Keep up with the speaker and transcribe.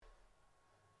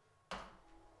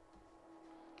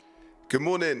Good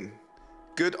morning,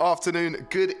 good afternoon,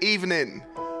 good evening.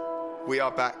 We are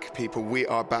back, people. We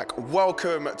are back.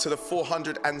 Welcome to the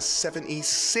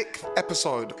 476th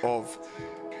episode of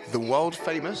the world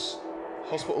famous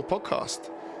Hospital Podcast.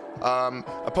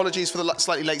 Apologies for the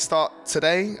slightly late start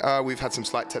today. We've had some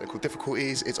slight technical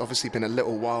difficulties. It's obviously been a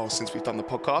little while since we've done the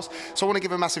podcast. So I want to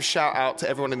give a massive shout out to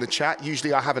everyone in the chat.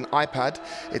 Usually I have an iPad.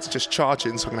 It's just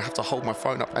charging, so I'm going to have to hold my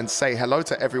phone up and say hello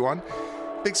to everyone.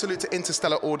 Big salute to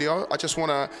Interstellar Audio. I just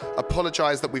want to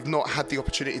apologize that we've not had the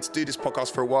opportunity to do this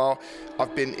podcast for a while.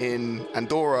 I've been in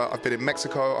Andorra, I've been in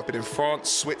Mexico, I've been in France,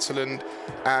 Switzerland,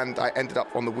 and I ended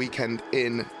up on the weekend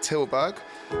in Tilburg.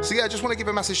 So yeah, I just want to give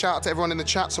a massive shout out to everyone in the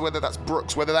chat. So whether that's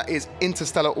Brooks, whether that is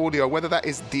Interstellar Audio, whether that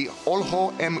is the Olho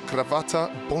M.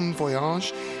 Gravata, Bon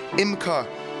Voyage, Imka,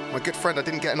 my good friend, I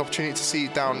didn't get an opportunity to see you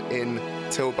down in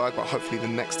Tilburg, but hopefully the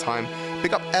next time.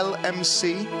 Big up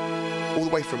LMC, all the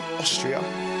way from Austria,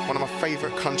 one of my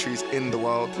favorite countries in the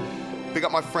world. Big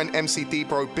up my friend MCD,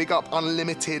 bro. Big up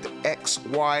Unlimited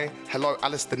XY. Hello,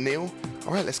 Alistair Neal.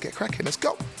 All right, let's get cracking. Let's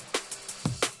go.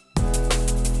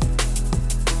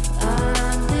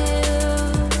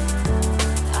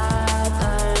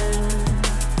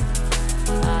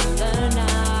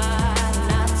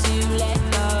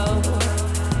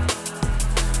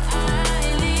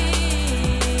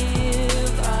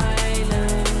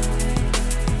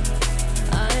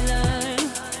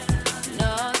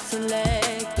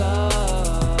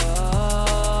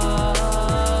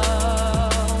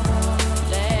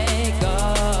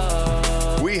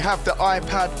 Have the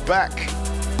iPad back,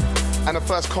 and the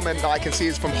first comment that I can see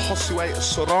is from Josue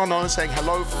Sorano saying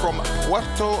hello from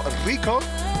Puerto Rico,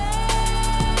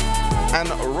 and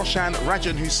Roshan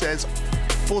Rajan who says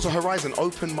Forza Horizon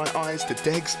opened my eyes to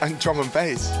Degs and drum and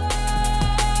bass. You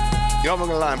know, I'm not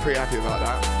gonna lie, I'm pretty happy about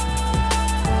that.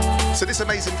 So this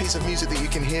amazing piece of music that you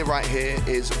can hear right here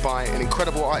is by an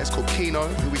incredible artist called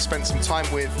Keeno, who we spent some time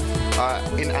with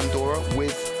in Andorra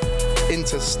with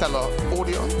Interstellar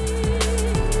Audio.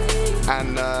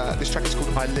 And this track is called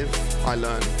I Live, I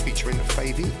Learn, featuring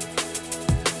Fae Vie.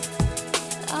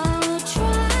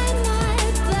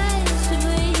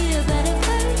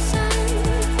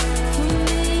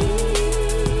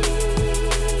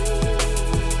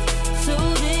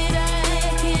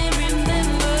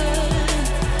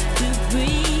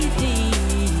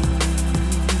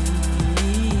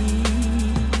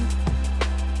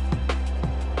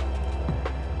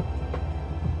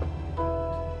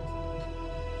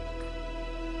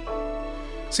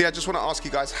 So yeah, I just want to ask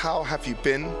you guys, how have you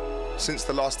been since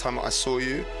the last time I saw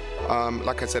you?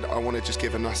 Like I said, I want to just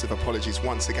give a massive apologies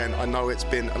once again. I know it's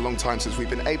been a long time since we've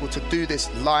been able to do this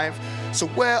live. So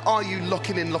where are you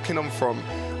locking on from?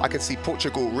 I can see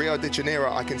Portugal, Rio de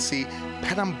Janeiro. I can see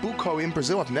Pernambuco in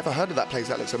Brazil. I've never heard of that place.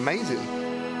 That looks amazing.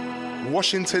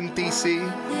 Washington, DC.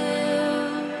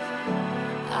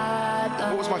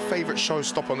 What was my favorite show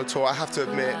stop on the tour? I have to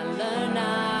admit,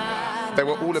 they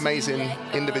were all amazing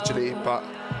individually, but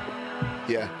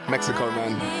yeah, Mexico,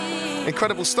 man.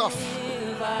 Incredible stuff.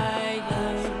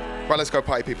 Right, let's go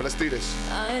party, people. Let's do this.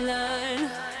 I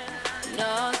learned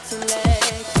not to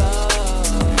let go.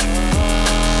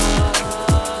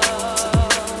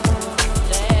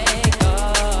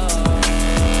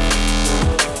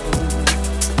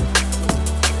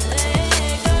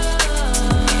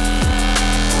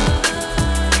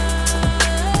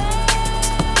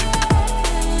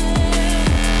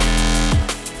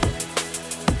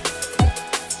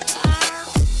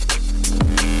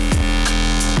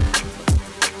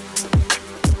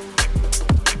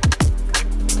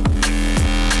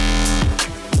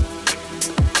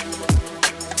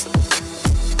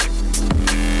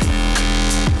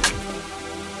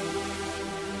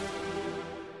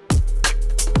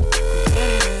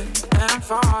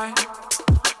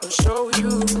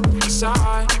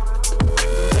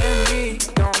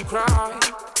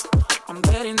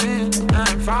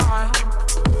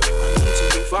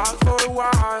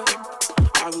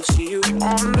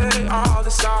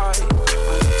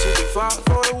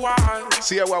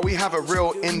 So yeah, well, we have a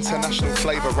real international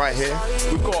flavour right here.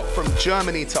 We've got from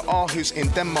Germany to Aarhus in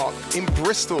Denmark, in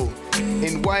Bristol,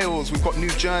 in Wales. We've got New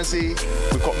Jersey,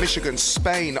 we've got Michigan,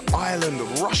 Spain, Ireland,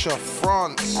 Russia,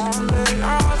 France.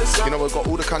 You know, we've got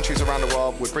all the countries around the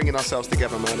world. We're bringing ourselves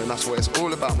together, man, and that's what it's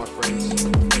all about, my friends.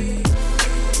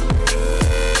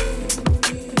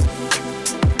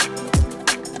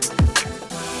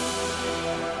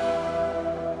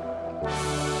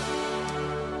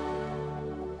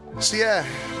 So yeah,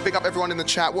 big up everyone in the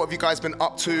chat. What have you guys been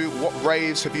up to? What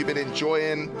raves have you been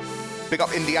enjoying? Big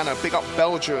up Indiana, big up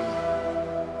Belgium.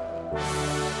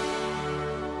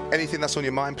 Anything that's on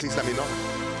your mind, please let me know.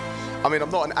 I mean,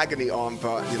 I'm not an agony aunt,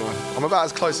 but, you know, I'm about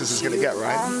as close as it's going to get,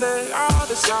 right? On the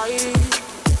other side.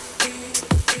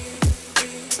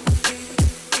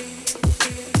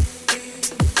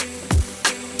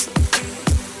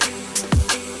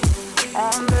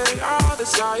 On the other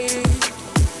side.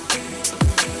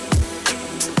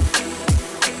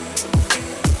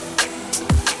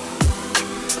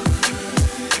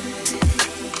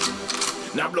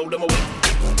 Now blow them away.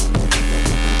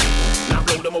 Now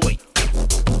blow them away.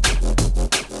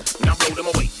 Now blow them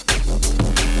away.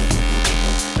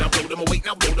 Now blow them away.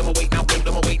 Now blow them away. Now blow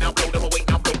them away. Now blow them away.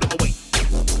 Now blow them away.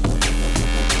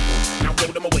 Now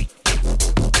blow them away.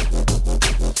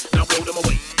 Now blow them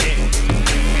away.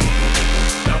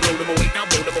 Now blow them away. Now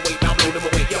blow them away. Now blow them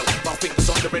away. Yo, my fingers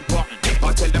on the red button.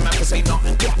 I tell them to say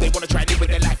nothing. They wanna try it with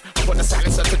their life. I want the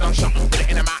silencer to done shot. Put it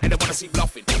in them out and they wanna see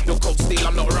bluffing. No cold steel,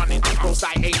 I'm not running. Bro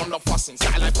side aim, I'm not fussing.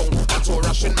 Satellite phone, I'm too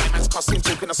Russian. My man's cussing,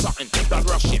 talking of something. Blood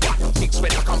rushing. Cheeks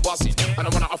red like I'm buzzing. And I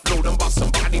wanna offload and bust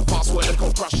some. But I need password and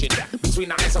code crushing. Between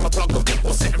the eyes, I'ma plug them.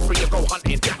 Or set them free or go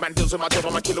hunting. Man deals with my job,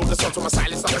 I'ma kill all the sons with my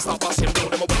silence. I'ma start busting. Blow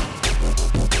them away.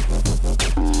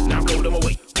 Now blow them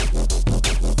away.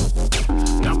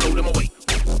 Now blow them away.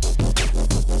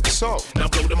 So,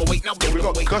 we've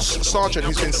got Gus Sargent,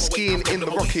 who's been skiing in the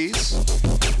Rockies.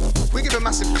 We give a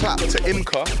massive clap to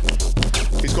Imka,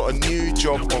 who's got a new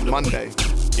job on Monday.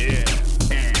 Yeah.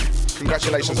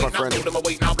 Congratulations, my friend.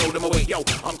 Now blow them away. Yo,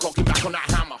 I'm cocking back on that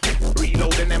hammer.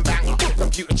 Reloading them banger.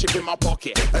 Computer chip in my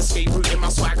pocket. Escape route in my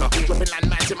swagger. Dropping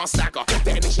landmines in my stagger.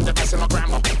 Detonation device in my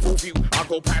grammar. Full view, I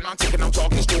go pan. I'm taking out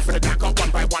talking straight for the dagger. One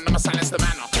by one, I'ma silence the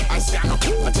manner. I scanner.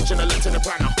 Attention alert to the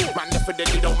planner. Man,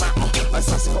 definitely don't matter.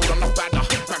 Assassin code, I'm not badder.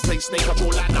 Man, play snake, I draw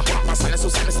ladder. My silence will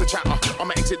silence the chatter.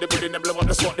 I'ma exit the building and blow up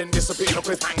the spot, then disappear. No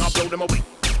cliffhanger, blow them away.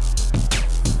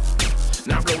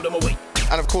 Now blow them away.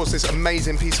 And of course, this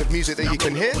amazing piece of music that you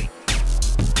can hear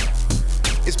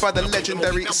is by the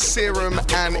legendary Serum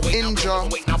and Inja.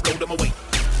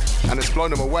 And it's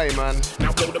blown them away, man.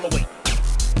 Now blow them away.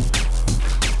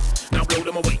 Now blow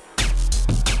them away.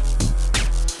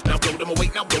 Now blow them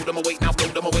away. Now blow them away. Now blow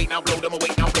them away. Now blow them away.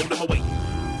 Now blow them away.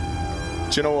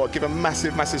 Do you know what? Give a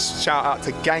massive, massive shout out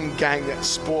to Gang Gang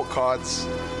Sport Cards.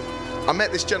 I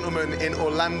met this gentleman in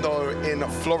Orlando in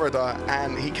Florida,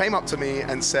 and he came up to me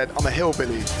and said, I'm a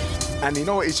hillbilly. And you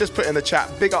know what? He's just put in the chat,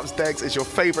 big ups Degs, is your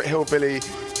favorite hillbilly.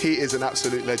 He is an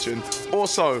absolute legend.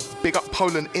 Also, big up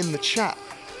Poland in the chat.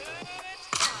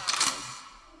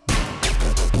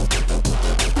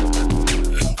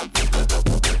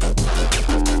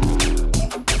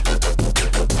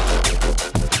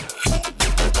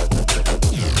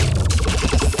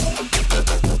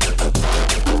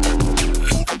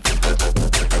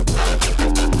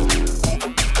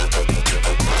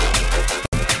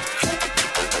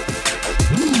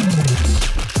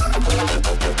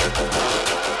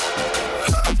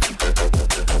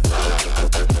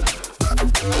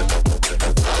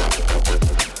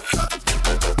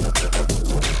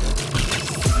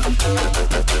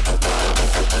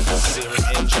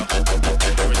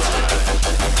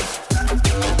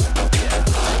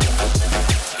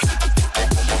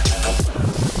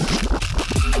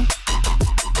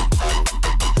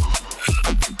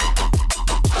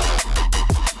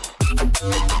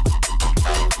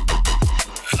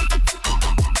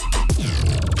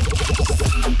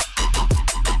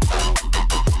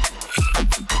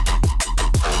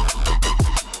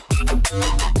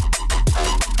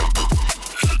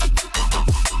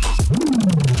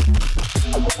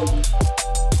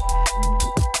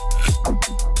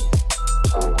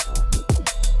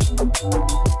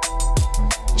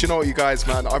 You guys,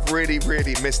 man, I've really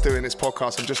missed doing this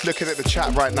podcast. I'm just looking at the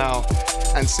chat right now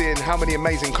and seeing how many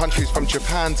amazing countries, from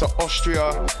Japan to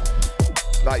Austria.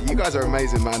 Like, you guys are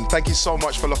amazing, man. Thank you so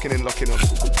much for locking in.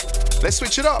 Let's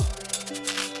switch it up.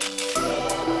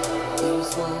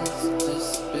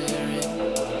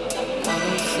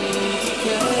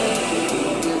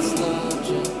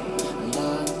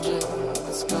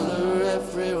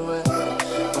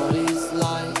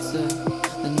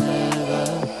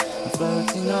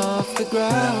 The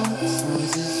ground,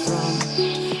 noises from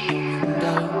the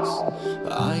windows,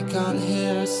 but I can't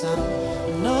hear a sound.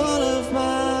 And all of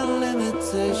my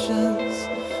limitations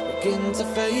begin to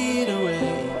fade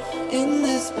away. In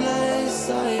this place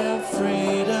I have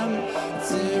freedom, it's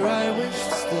here I wish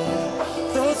to stay.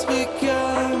 Thoughts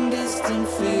become distant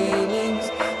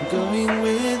feelings, I'm going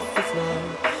with the flow.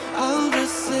 I'll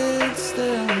just sit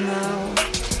still now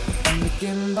and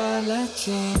begin by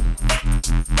letting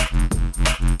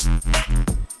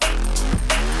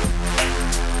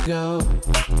go.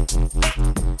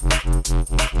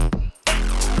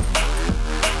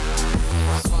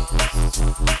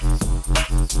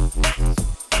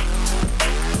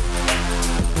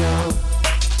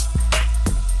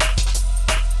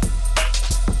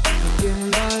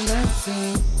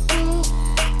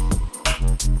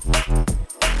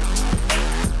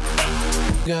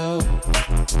 go.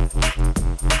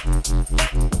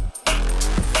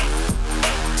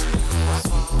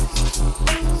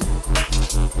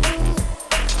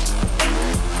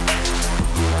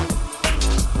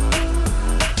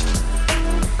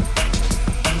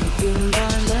 Begin by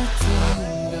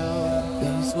letting go.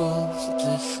 These walls are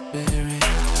disappearing.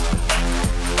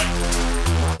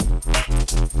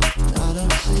 I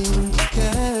don't seem to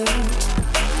care.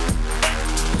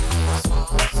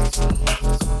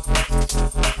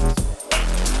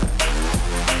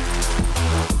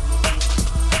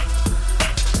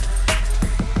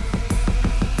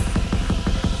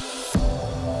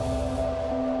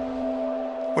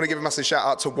 I want to give a massive shout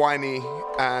out to Whiney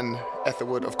and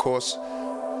Etherwood, of course.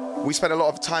 We spent a lot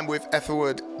of time with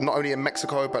Etherwood, not only in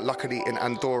Mexico, but luckily in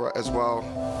Andorra as well.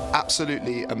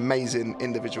 Absolutely amazing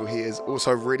individual he is.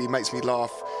 Also really makes me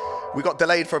laugh. We got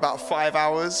delayed for about 5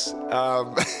 hours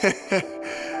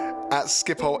at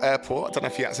Schiphol Airport. I don't know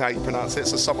if that's how you pronounce it.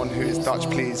 So someone who is Dutch,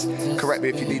 please correct me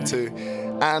if you need to.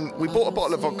 And we bought a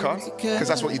bottle of vodka, because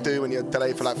that's what you do when you're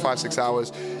delayed for like 5-6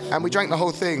 hours. And we drank the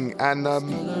whole thing. And I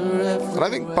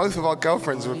don't think both of our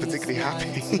girlfriends were particularly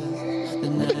happy.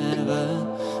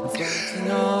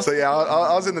 So yeah,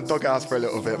 I was in the doghouse for a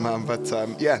little bit, man. But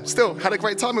yeah, still had a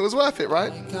great time. It was worth it,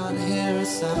 right? I can't hear a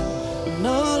sound, and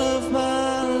all of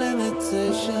my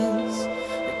limitations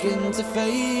begin to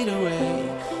fade away.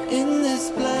 In this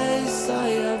place I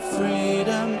have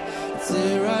freedom, it's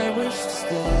here I wish to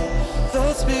stay.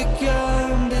 Thoughts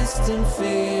become distant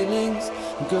feelings,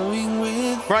 I'm going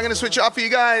with. Right, I'm gonna switch it up for you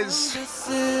guys.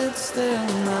 Sit still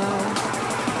now.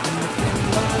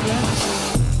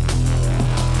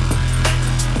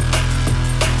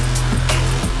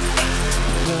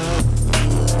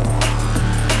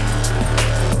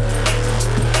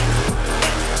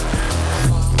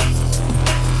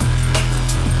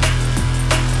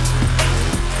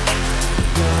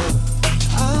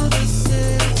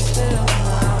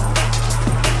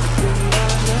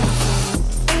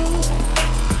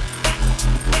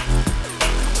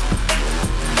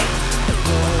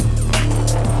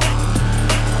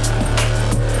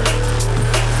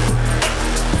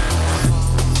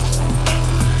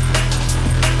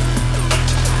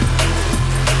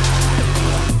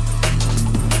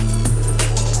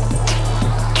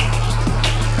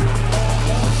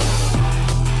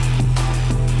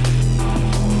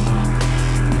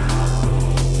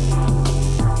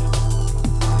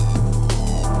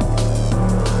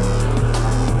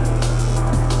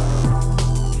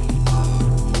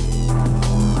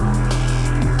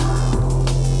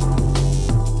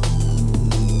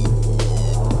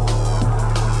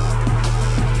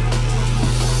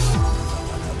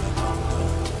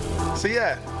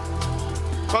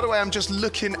 I'm just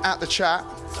looking at the chat.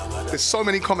 There's so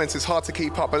many comments, it's hard to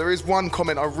keep up, but there is one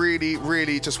comment I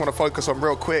really just want to focus on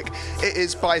real quick. It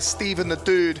is by Stephen the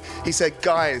Dude. He said,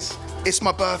 guys, it's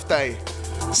my birthday.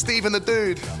 Stephen the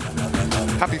Dude.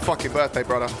 Happy fucking birthday,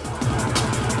 brother.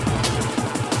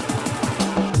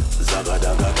 Zaga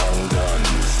Dan,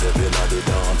 stepping at the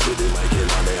dance with the mic in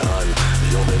my hand.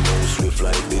 You're the most swift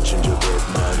like the gingerbread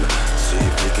man. See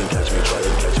if you can catch me, try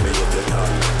and catch me if you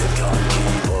can. It can't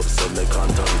keep up, so they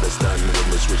can't understand. When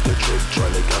we switch the trick, try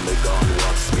to get me gone,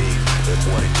 walk speed. Them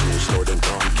white too slow, them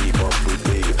can't keep up with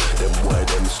me. Them white,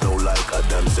 them slow like a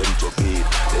damn centipede.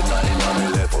 They not in on me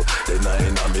level, they not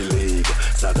in on me league.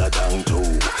 Zaga Dan too,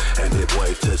 and the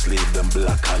white just leave them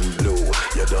black and blue.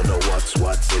 You don't know what's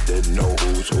what, so they know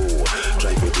who's who.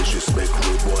 Try to disrespect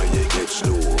rude boy, you get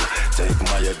slow. Take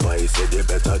my advice, say they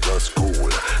better just cool.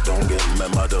 Don't get me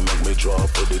mad, make me draw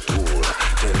for the tool.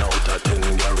 10 out of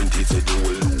 10 guaranteed say you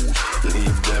will lose.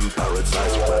 Leave them parrots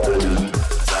as better than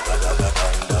Zaga Dan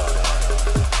Da.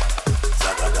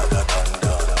 Zaga Dan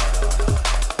Da.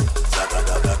 Zaga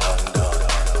Dan Da.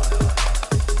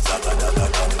 Zaga Dan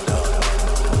Da.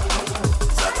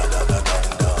 Zaga Dan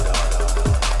Da.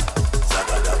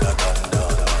 Zaga Dan Da.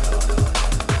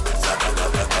 Zaga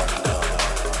Dan Da.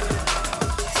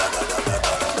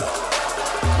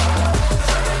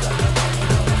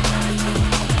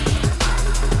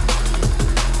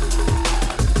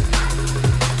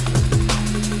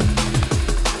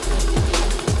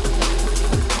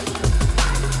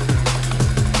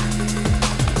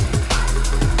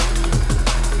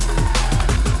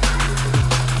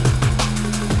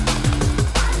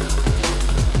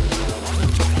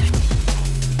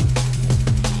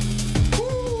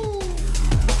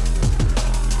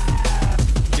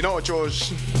 You know what,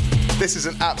 George? This is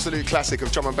an absolute classic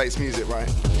of drum and bass music, right?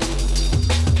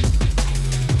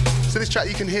 So this track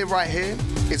you can hear right here,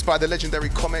 it's by the legendary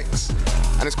Commix,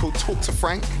 and it's called Talk to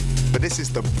Frank, but this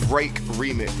is the Break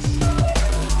remix.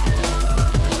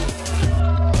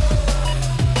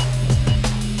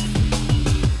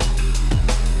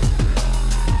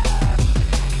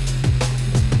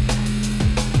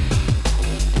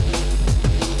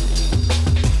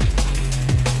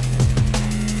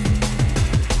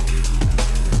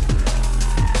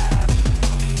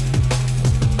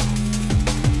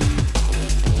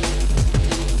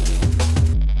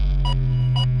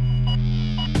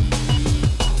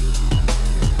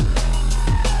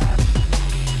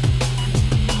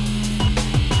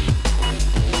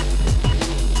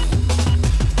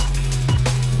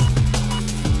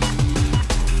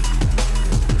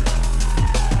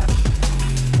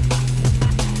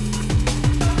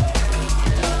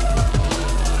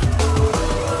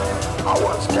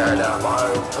 carried out my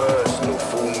own personal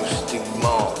formal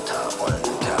stigmata on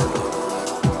the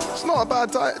tablet. It's not a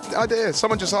bad idea.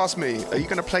 Someone just asked me, are you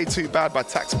going to play Too Bad by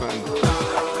Taxman?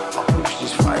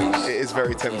 It is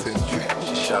very tempting.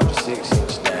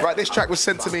 Right, this track was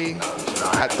sent to me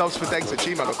at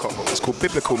dubsfordegs@gmail.com. It's called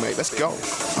Biblical, mate. Let's go.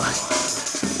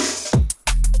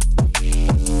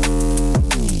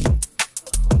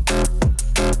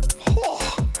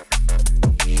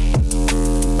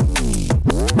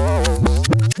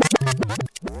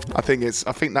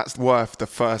 I think that's worth the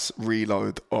first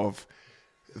reload of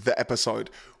the episode.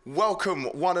 Welcome,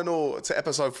 one and all, to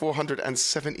episode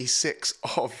 476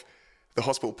 of the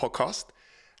Hospital Podcast.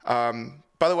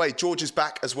 By the way, George is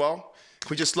back as well.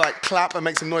 Can we just clap and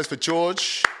make some noise for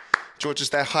George? George is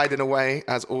there hiding away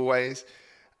as always.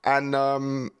 And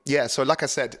so like I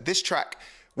said, this track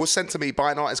was sent to me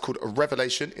by an artist called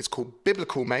Revelation. It's called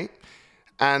Biblical, mate.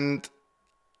 And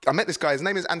I met this guy. His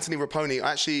name is Anthony Raponi.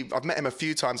 I've met him a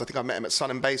few times. I think I met him at Sun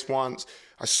and Bass once.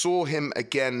 I saw him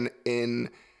again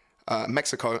in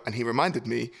Mexico, and he reminded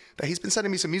me that he's been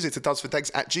sending me some music to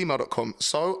dubsfordegs@gmail.com.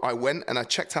 So I went and I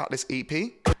checked out this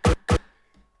EP,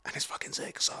 and it's fucking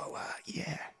sick. So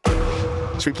yeah.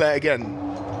 Should we play it again?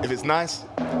 If it's nice,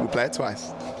 we'll play it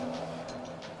twice.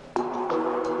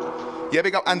 Yeah,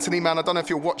 big up Anthony, man. I don't know if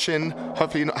you're watching.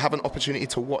 Hopefully you have an opportunity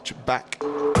to watch back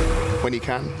when you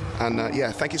can. And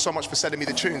thank you so much for sending me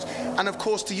the tunes. And of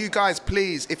course, to you guys,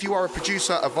 please, if you are a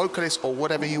producer, a vocalist, or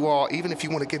whatever you are, even if you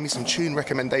want to give me some tune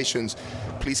recommendations,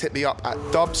 please hit me up at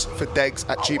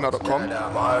dubsfordegs@gmail.com.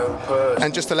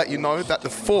 And just to let you know that the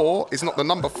 4 is not the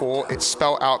number 4, it's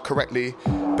spelled out correctly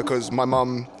because my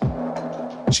mum,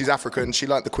 she's African, she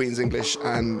learnt the Queen's English,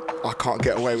 and I can't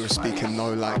get away with speaking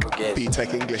no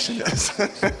B-Tech English in this. I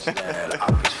was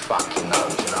fucking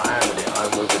nuts, and I handled it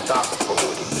home with a duck forward. It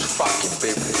was fucking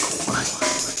biblical, mate.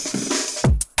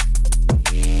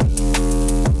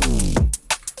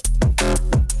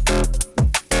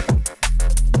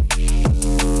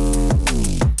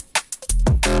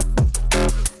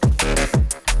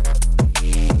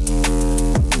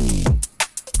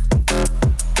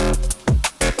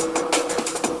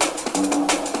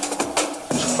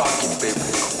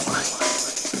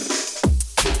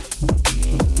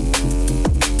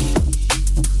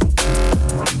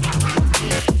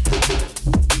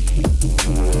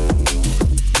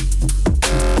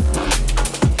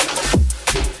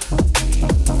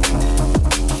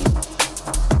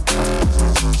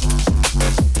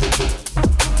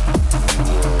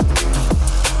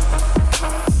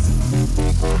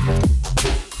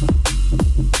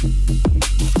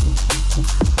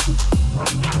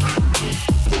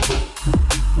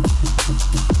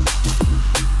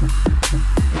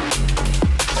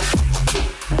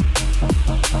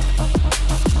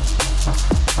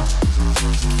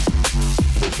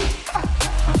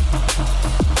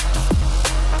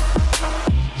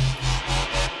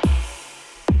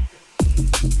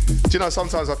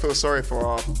 Sometimes I feel sorry for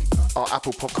our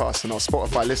Apple podcasts and our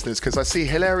Spotify listeners because I see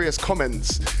hilarious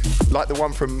comments like the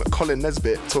one from Colin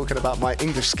Nesbitt talking about my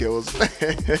English skills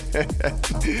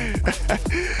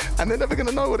and they're never going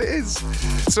to know what it is.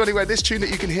 So anyway, this tune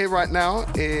that you can hear right now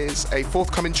is a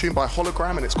forthcoming tune by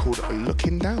Hologram and it's called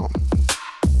Looking Down.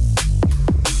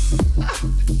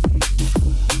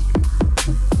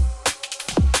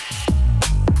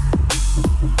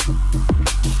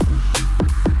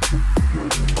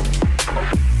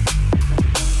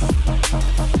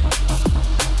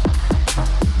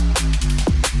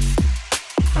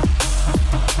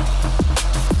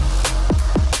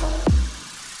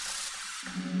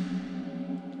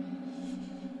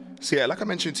 So yeah, like I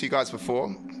mentioned to you guys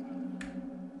before,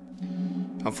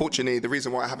 unfortunately, the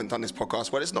reason why I haven't done this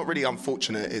podcast, well, it's not really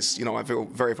unfortunate. It's, I feel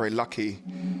very, very lucky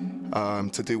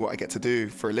to do what I get to do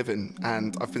for a living.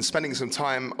 And I've been spending some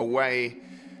time away,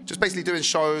 just basically doing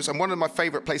shows. And one of my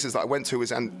favorite places that I went to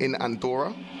was in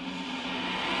Andorra.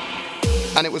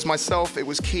 And it was myself, it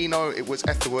was Keeno, it was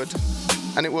Etherwood.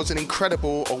 And it was an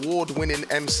incredible award-winning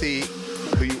MC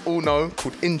who you all know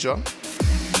called Inja.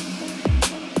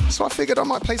 So I figured I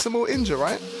might play some more Inja,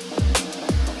 right?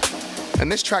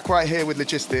 And this track right here with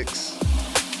Logistics,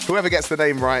 whoever gets the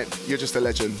name right, you're just a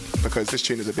legend, because this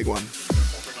tune is a big one.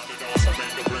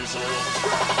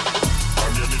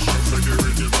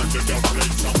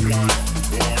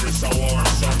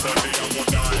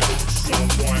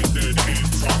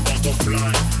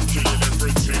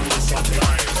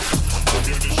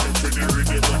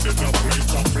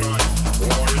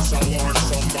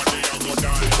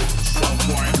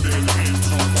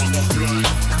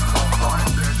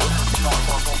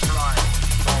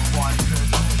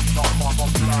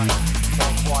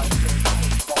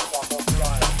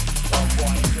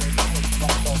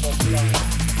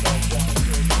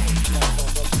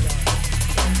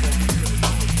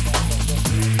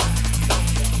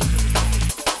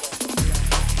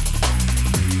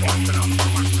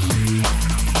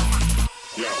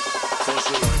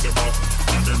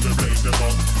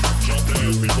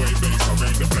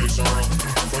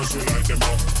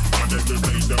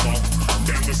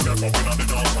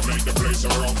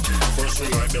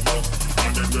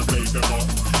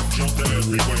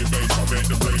 heavyweight bass, I make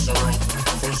the place a rock.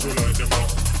 First we light them up,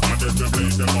 and then we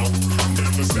blaze them up.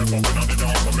 Then we step up in on the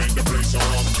dance, I make the place a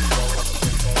rock.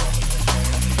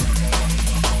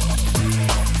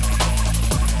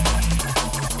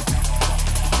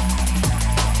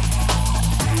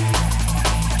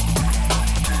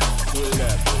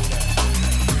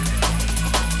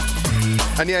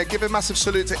 And yeah, give a massive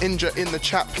salute to Inja in the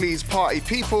chat, please, party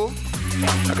people.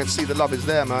 I can see the love is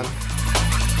there, man.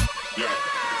 Yeah,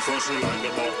 first we light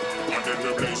them up, and then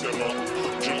we blaze them up.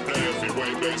 Drop the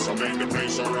heavyweight bass, I make the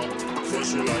place a rock.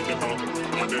 First we light them up,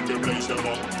 and then we blaze them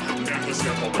up. Then we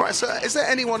step up. Right, so is there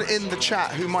anyone in the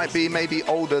chat who might be maybe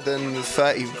older than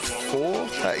 34,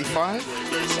 35?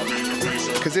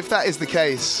 Because if that is the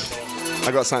case,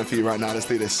 I got something for you right now. Let's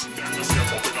do this.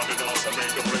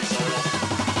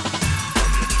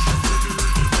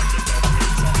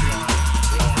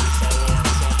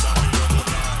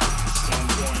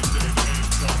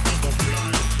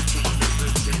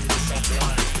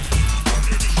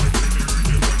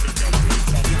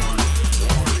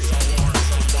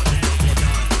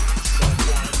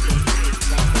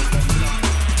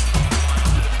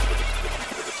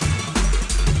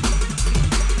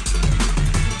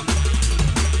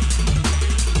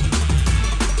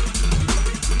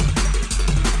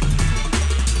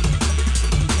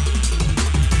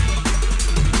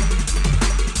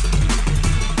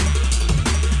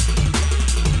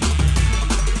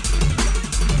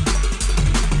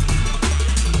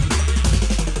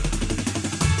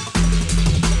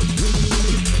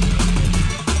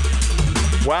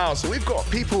 Wow, so we've got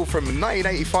people from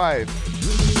 1985.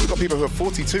 We've got people who are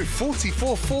 42,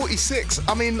 44, 46.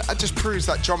 I mean, that just proves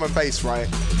that drum and bass, right?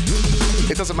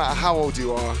 It doesn't matter how old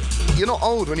you are. You're not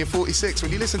old when you're 46.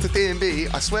 When you listen to D&B,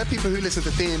 I swear people who listen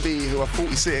to D&B who are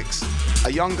 46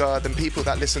 are younger than people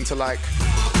that listen to, like,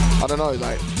 I don't know,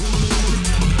 like,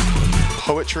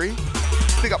 poetry.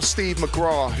 Big up Steve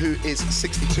McGraw, who is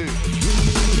 62.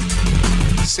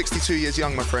 62 years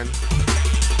young, my friend.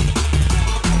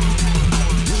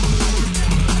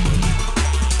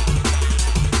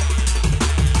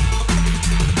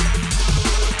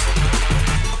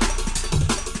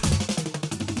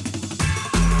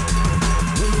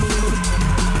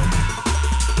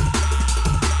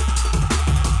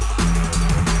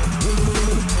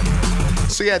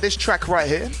 So yeah, this track right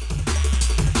here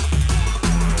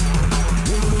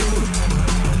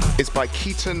is by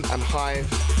Keaton and Hive,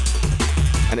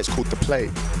 and it's called The Plague.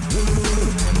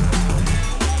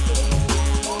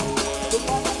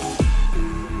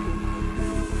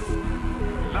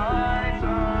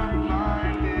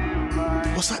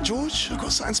 What's that, George? I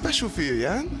got something special for you,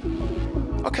 yeah?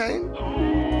 Okay.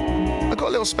 I got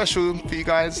a little special for you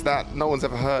guys that no one's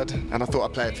ever heard, and I thought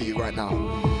I'd play it for you right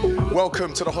now.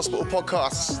 Welcome to the Hospital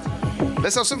Podcast.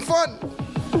 Let's have some fun.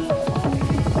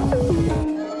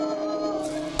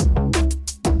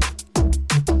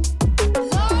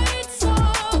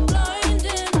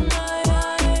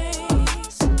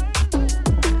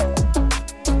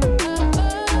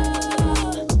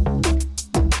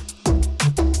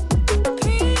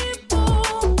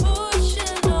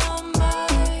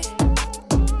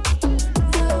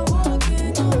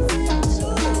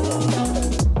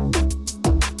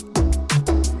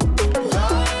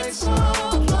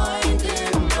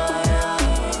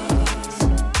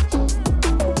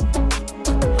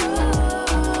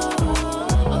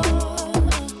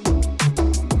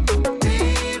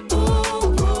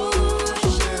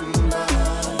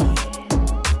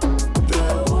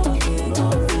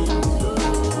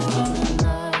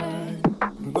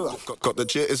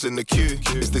 Jitters in the queue.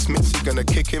 Is this Mitzi gonna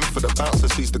kick in for the bouncer?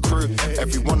 Sees the crew.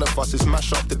 Every one of us is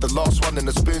mash up. Did the last one in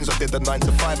the spoons. I did the 9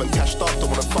 to 5 and cashed up. Don't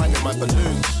wanna find in my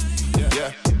balloons.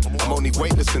 Yeah, I'm only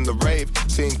weightless in the rave.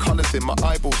 Seeing colours in my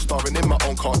eyeballs, starring in my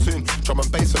own cartoon. Drum and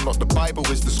bass and not the Bible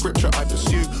is the scripture I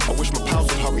pursue. I wish my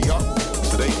pals would hurry up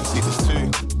so they can see this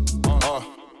too.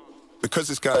 Because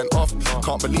it's going off.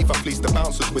 Can't believe I fleeced the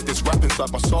bouncers with this rap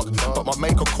inside my sock. But my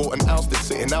mate got caught and ousted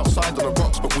sitting outside on the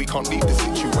rocks. But we can't leave the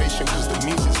situation cause the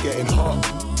music's getting hot.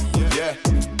 Yeah,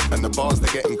 and the bars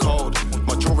they're getting cold.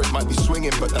 My jaw it might be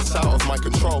swinging but that's out of my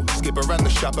control. Skip around the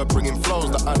shabba bringing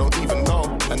flows that I don't even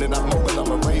know. And in that moment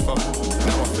I'm a raver.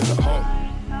 Now I feel at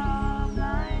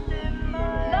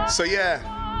home. So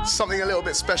yeah, something a little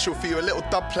bit special for you. A little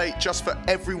dub plate just for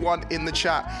everyone in the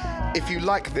chat. If you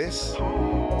like this,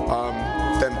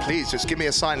 then please just give me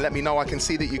a sign. Let me know. I can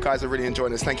see that you guys are really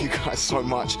enjoying this. Thank you guys so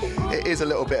much. It is a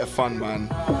little bit of fun, man.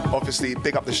 Obviously,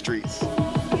 big up the streets.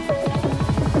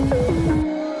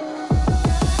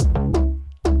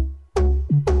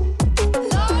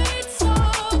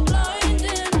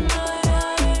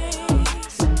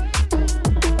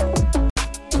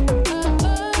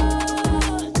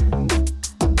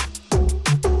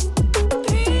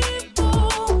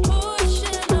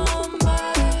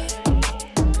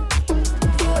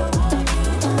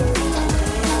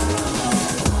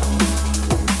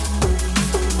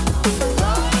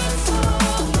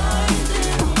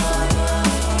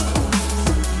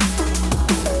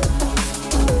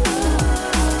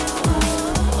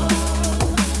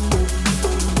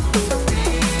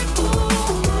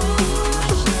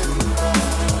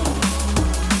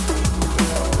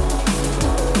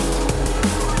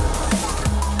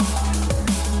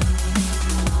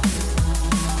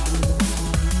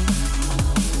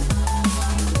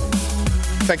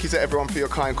 Thank you to everyone for your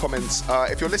kind comments.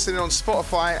 If you're listening on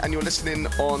Spotify and you're listening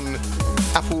on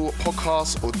Apple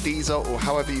Podcasts or Deezer or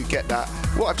however you get that,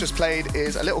 what I've just played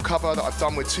is a little cover that I've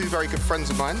done with two very good friends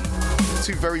of mine,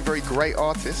 two very, very great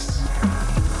artists.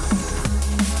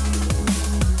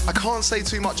 I can't say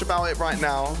too much about it right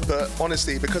now, but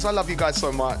honestly, because I love you guys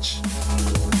so much,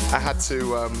 I had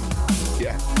to,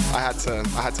 I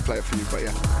had to play it for you, but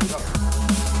yeah.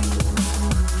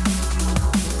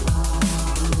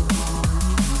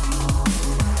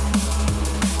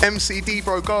 MCD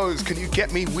bro goes, can you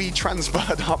get me weed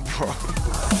transferred up, bro?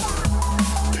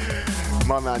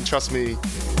 My man, trust me,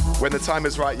 when the time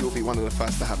is right, you'll be one of the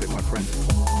first to have it, my friend.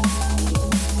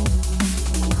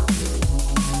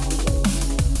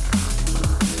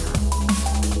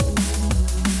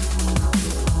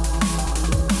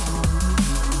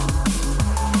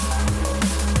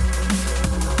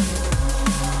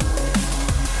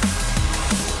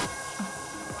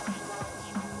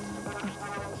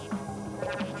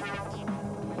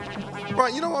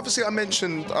 Right, you know, obviously I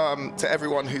mentioned to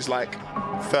everyone who's like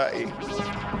 30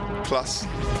 plus,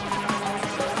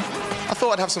 I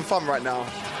thought I'd have some fun right now.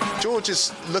 George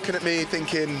is looking at me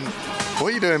thinking, what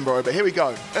are you doing, bro? But here we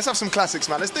go. Let's have some classics,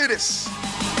 man. Let's do this.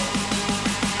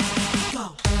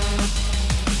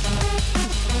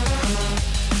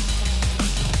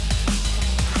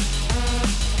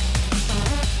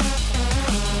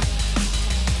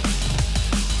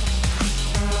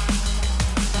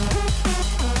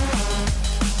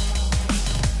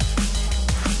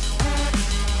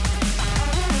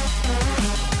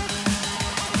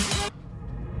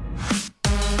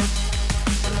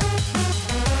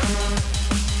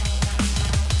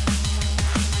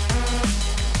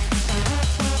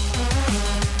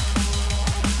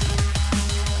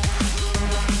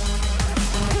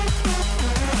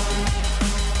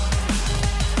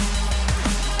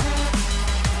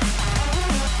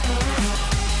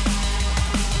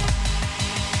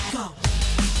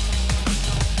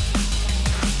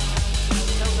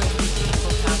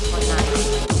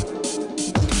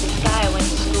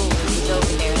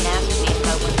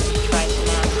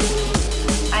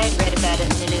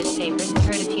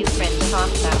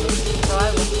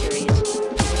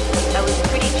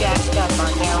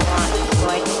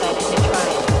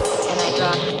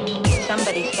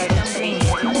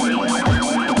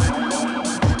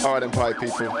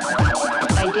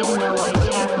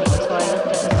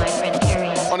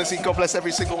 God bless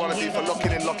every single one of you for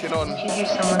locking in, locking on.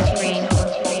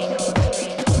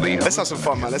 Let's have some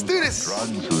fun, man. Let's do this.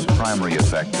 Drugs whose primary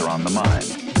effects are on the mind.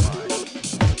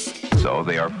 So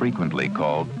they are frequently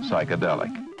called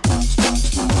psychedelic.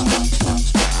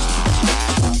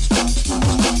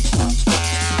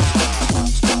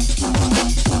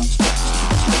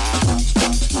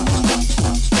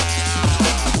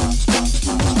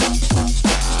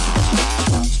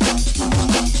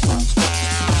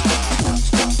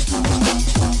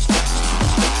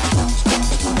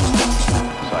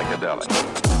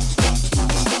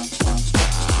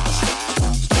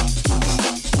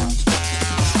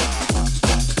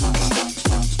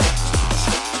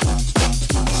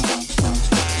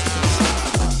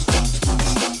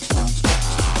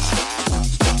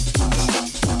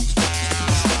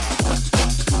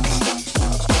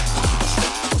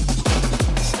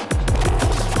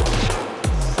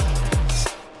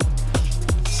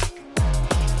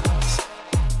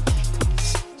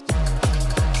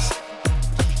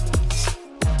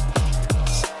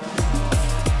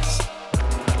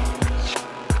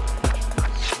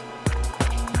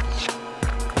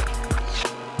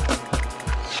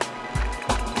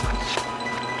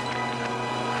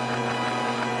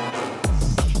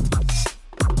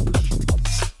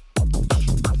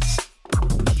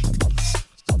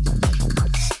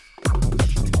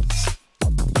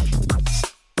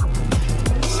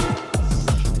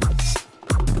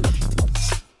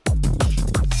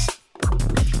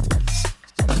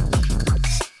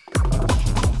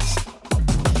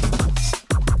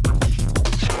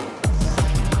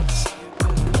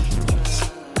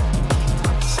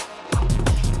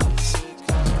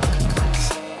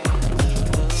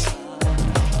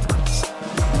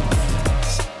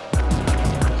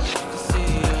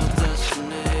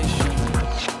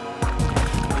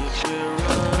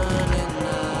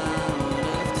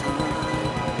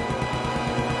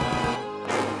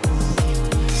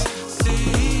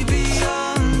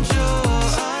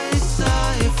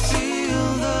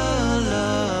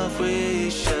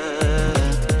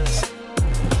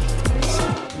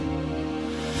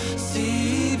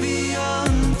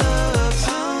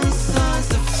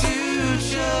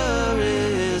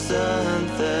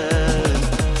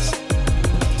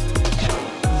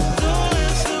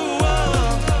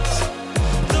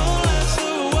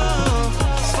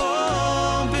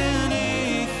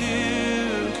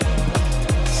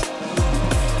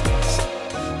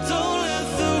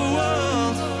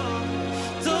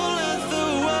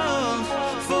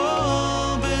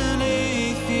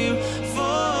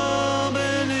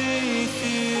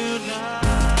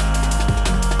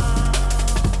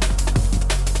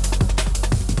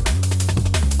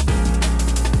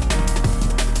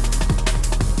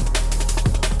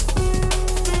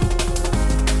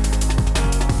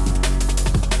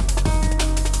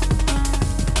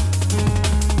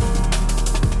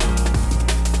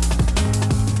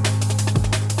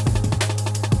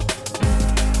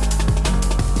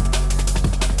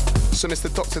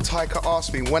 Mr. Dr. Taika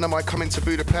asked me, when am I coming to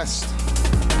Budapest?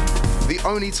 The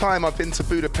only time I've been to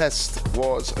Budapest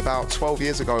was about 12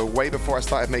 years ago, way before I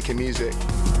started making music.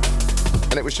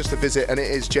 And it was just a visit, and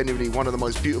it is genuinely one of the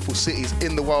most beautiful cities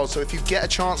in the world. So if you get a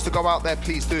chance to go out there,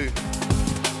 please do.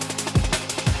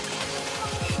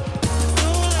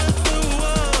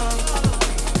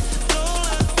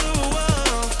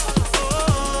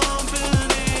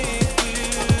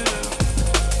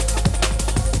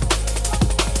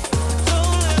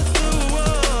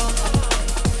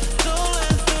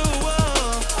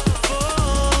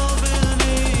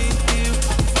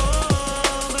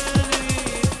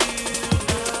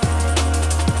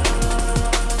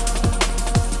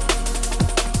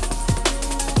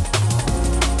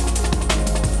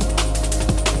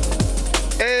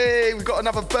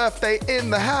 Another birthday in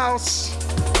the house.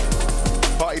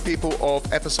 Party people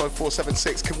of episode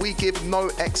 476, can we give No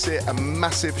Exit a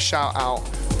massive shout out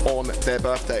on their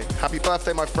birthday? Happy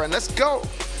birthday, my friend. Let's go.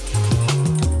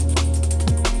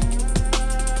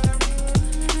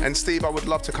 And Steve, I would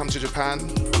love to come to Japan.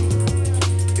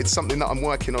 It's something that I'm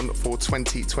working on for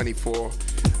 2024.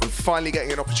 I'm finally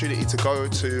getting an opportunity to go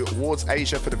towards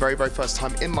Asia for the very, very first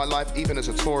time in my life, even as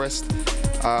a tourist.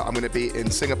 I'm going to be in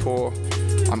Singapore.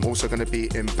 I'm also going to be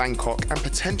in Bangkok and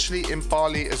potentially in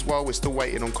Bali as well. We're still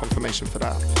waiting on confirmation for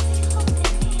that.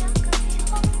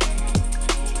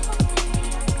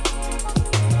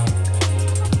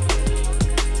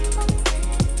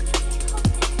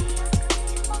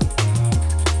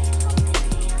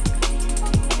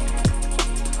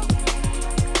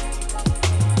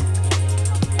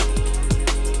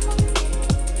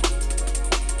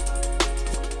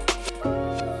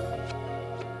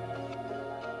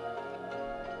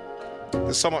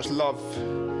 There's so much love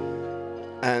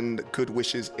and good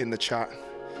wishes in the chat.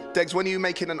 Degs, when are you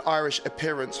making an Irish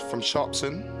appearance from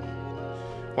Sharpson?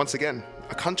 Once again,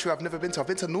 a country I've never been to. I've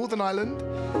been to Northern Ireland.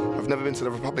 I've never been to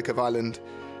the Republic of Ireland.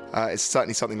 It's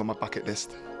certainly something on my bucket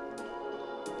list.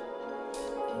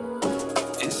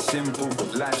 It's simple,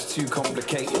 life's too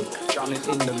complicated. Drowning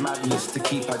in the madness to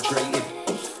keep hydrated.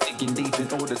 Deep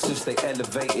in order to stay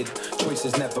elevated.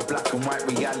 Choices never black and white,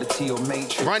 reality or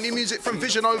matrix. Brand new music from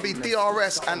Visionobi,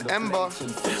 DRS and Emba.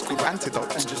 It's called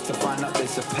Antidote. And just to find out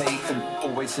there's a patent,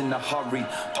 always in a hurry,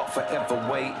 not forever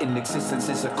waiting. Existence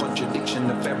is a contradiction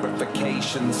of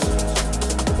verifications.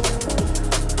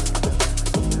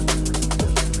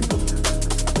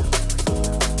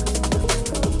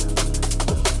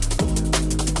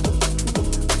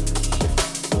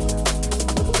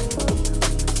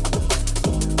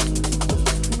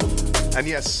 And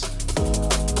yes,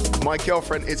 my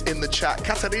girlfriend is in the chat.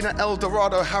 Katarina El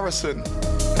Dorado Harrison.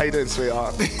 How you doing,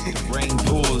 sweetheart? Rain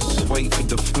pours, wait for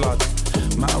the flood.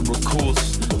 Matter of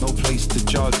course, no place to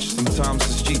judge. Sometimes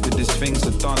the stupidest things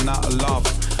are done out of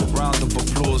love. Round of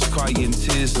applause, crying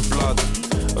tears of blood.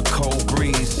 A cold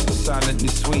breeze silently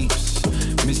sweeps,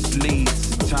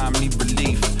 misleads, timely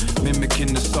relief.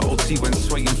 Mimicking the subtlety when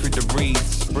swaying through the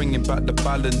reeds. Bringing back the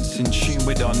balance in tune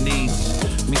with our needs.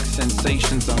 Mixed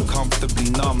sensations, uncomfortably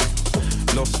numb.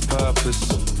 Lost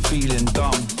purpose, feeling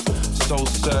dumb. Soul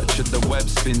searcher, the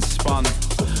web's been spun.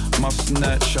 Must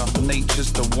nurture,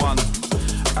 nature's the one.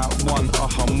 At one, a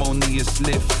harmonious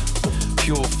lift.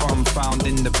 Pure fun found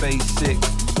in the basic.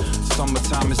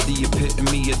 Summertime is the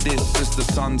epitome of this. As the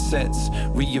sun sets,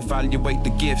 reevaluate the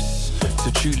gifts.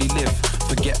 To truly live,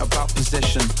 forget about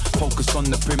possession. Focus on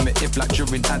the primitive like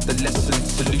during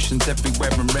adolescence. Solutions everywhere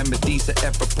and remedies are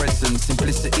ever present.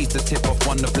 Simplicity's the tip of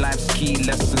one of life's key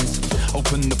lessons.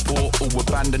 Open the portal,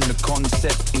 abandon the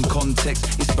concept. In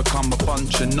context, it's become a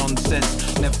bunch of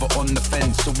nonsense. Never on the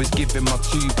fence, always giving my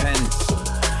 2 pence.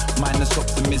 Minus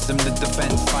optimism, the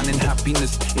defense. Finding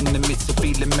happiness in the midst of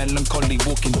feeling melancholy.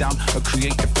 Walking down a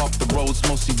creative path, the roads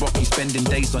mostly rocky. Spending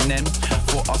days on them.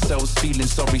 For ourselves, feeling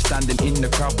sorry. Standing in the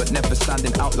crowd, but never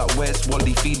standing out like where's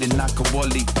Wally? Feeling like a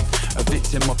Wally. A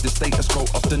victim of the status quo.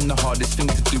 Often the hardest thing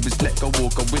to do is let go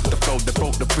or go with the flow. They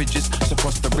broke the bridges, so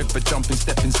cross the river, jumping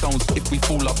stepping stones. If we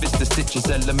fall up, it's the stitches,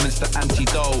 elements, the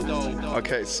antidote.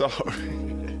 Okay, so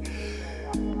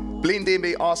Blean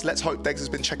DB asked, let's hope Degs has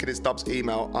been checking his dubs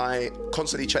email. I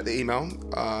constantly check the email.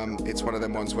 It's one of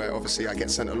them ones where obviously I get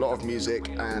sent a lot of music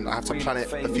and I have to plan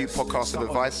it a few podcasts of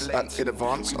advice in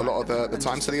advance a lot of the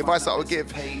time. So the advice that I would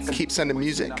give, keep sending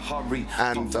music.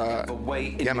 And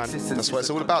yeah, man, that's what it's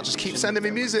all about. Just keep sending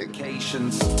me music.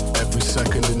 Every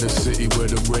second in the city where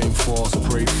the rain falls,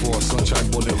 pray for sunshine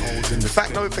bullet holes in the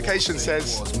fact notification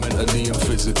says, mentally and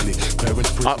physically.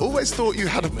 I always thought you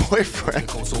had a boyfriend.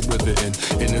 Also riveting,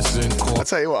 innocent in court. I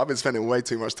tell you what, I've been spending way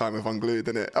too much time with Unglued,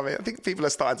 innit? I mean, I think people are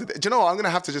starting to... Do you know what? I'm going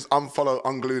to have to just unfollow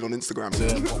Unglued on Instagram.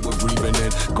 What we're breathing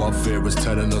in, God fear is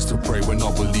telling us to pray, we're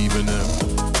not believing him.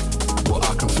 But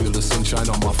I can feel the sunshine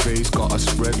on my face, gotta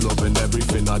spread love in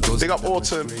everything I do. Big up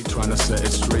Autumn. Trying to set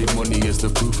it straight, money is the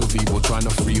proof of evil. Trying to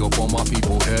free up all my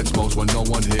people heads, most when no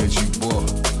one hears you,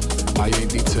 but I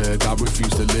ain't deterred, I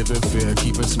refuse to live in fear.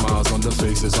 Keeping smiles on the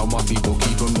faces of my people,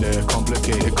 keep them near.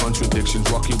 Complicated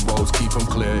contradictions, rocky roads, keep them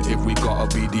clear. If we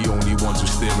gotta be the only ones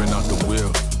who's steering at the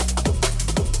wheel.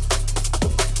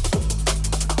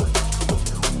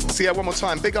 So yeah, one more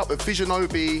time, big up with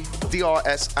Visionobi,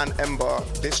 DRS and Emba.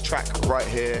 This track right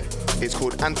here is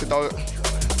called Antidote.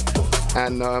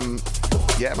 And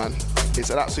yeah, man,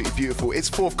 it's absolutely beautiful. It's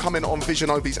forthcoming on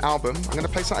Visionobi's album. I'm gonna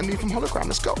play something new from Hologram,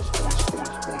 let's go.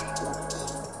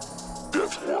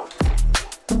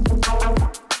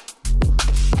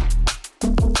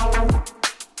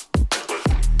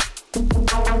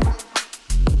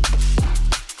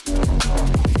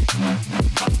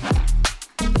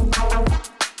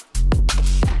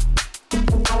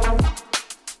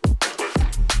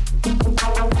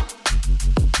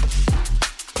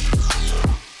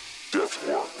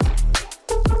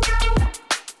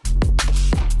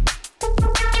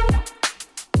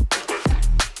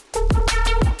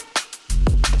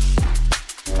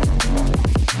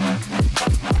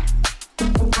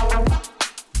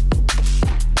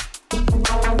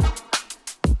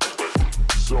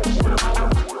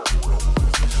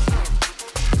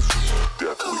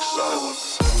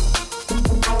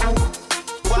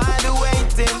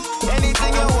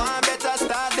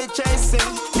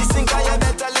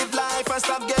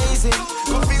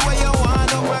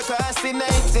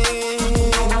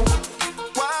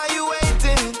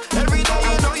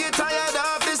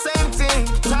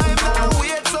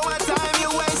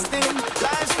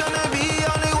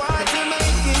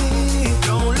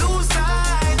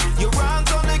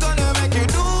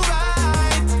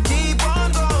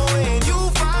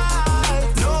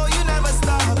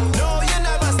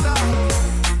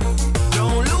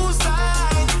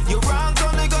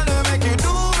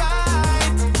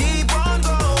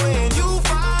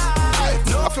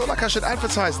 I should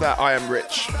advertise that I Am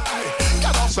Rich.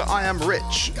 So I Am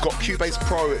Rich got Cubase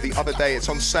Pro the other day. It's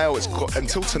on sale. It's got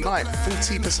until tonight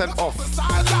 40% off.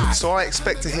 So I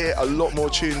expect to hear a lot more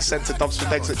tunes sent to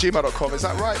dubsfordegs@gmail.com. Is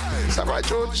that right? Is that right,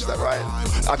 George? Is that right?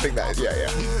 I think that is, yeah.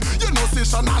 You know,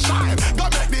 station a shine,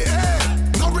 don't make the air.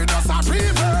 No readers a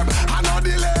reverb, I no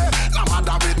delay. No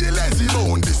matter with the lazy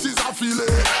bone, this is a feeling.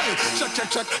 Hey,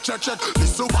 check.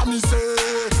 Listen what me say.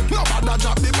 No matter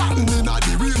drop the button in a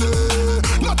the relay.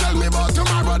 No tell me about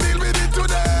tomorrow, deal with it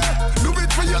today. Do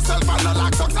it for yourself and not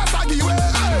like success I give way.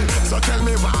 Hey, so tell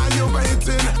me why you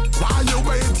waiting? Why you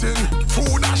waiting?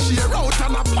 Food a share out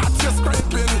and a pot you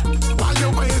scraping. Why you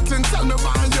waiting? Tell me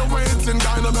why you waiting?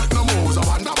 Guy no make no moves. I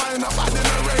wonder why nobody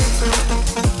narrating.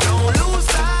 Don't lose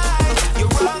sight. You're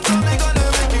wrong, only gonna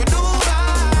make you do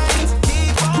right.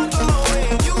 Keep on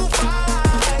going, you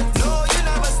fight. No, you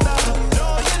never stop. No,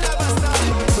 you never stop.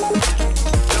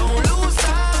 Don't lose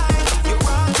sight. You're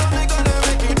wrong, only gonna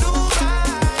make you do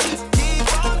right. Keep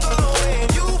on going,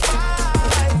 you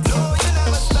fight. No, you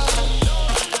never stop.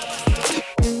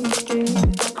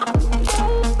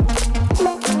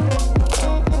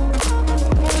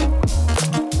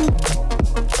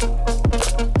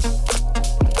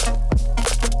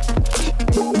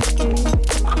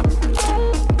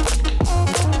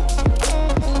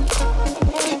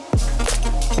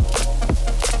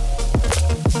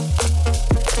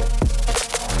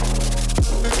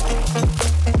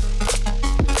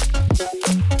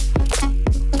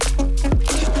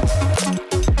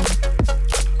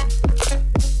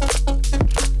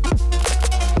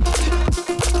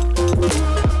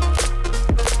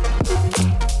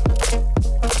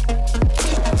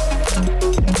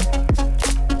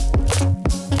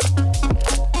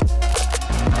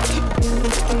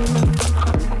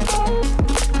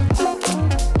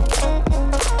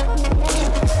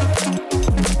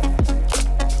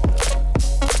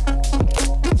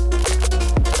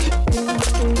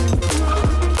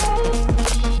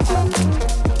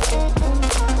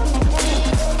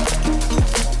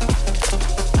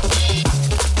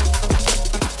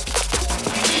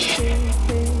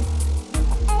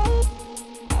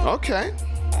 Okay.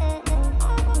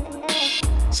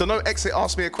 So No Exit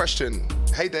asked me a question.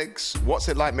 Hey Degs, what's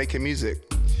it like making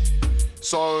music?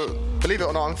 So, believe it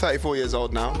or not, I'm 34 years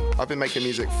old now. I've been making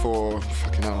music for,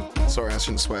 fucking hell, sorry, I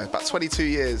shouldn't swear, about 22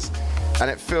 years. And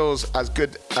it feels as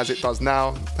good as it does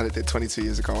now than it did 22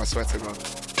 years ago, I swear to God.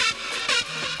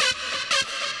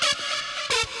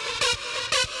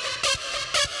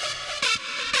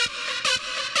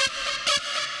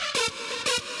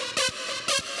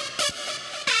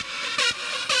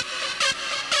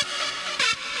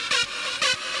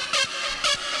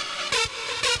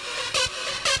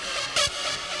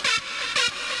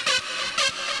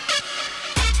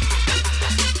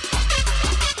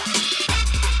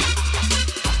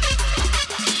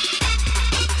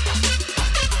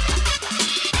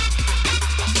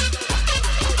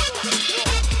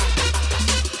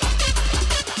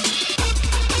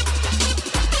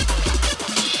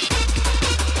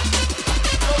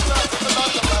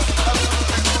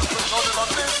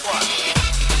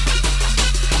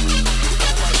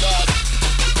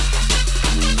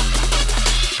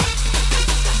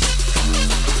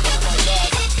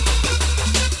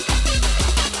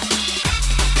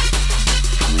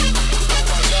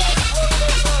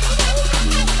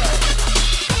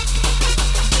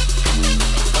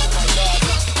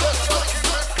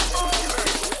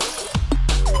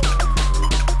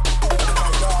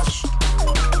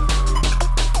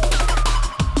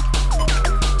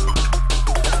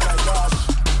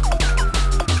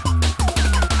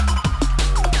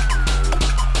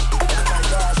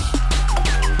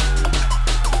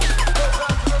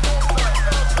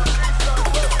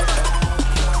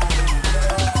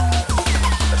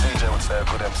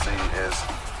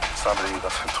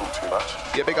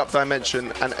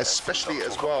 dimension, and especially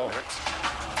as well,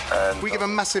 we give a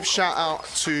massive shout out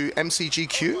to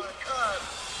MCGQ.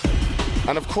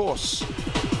 And of course,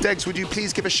 Degs, would you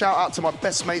please give a shout out to my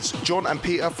best mates, John and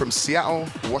Peter from Seattle,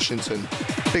 Washington.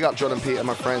 Big up John and Peter,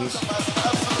 my friends.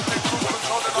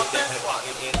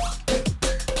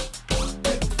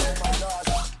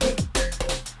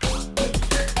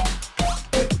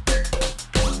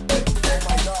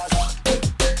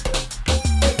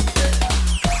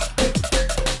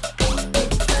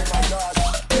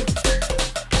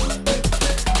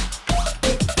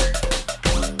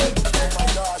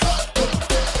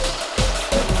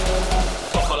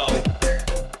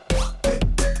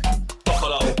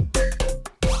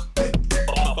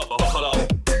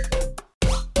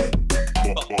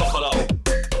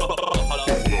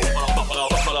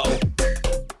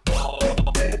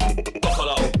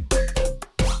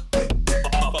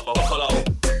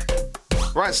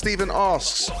 Stephen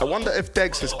asks, I wonder if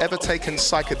Degs has ever taken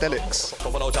psychedelics.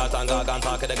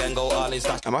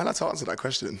 Am I allowed to answer that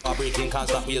question?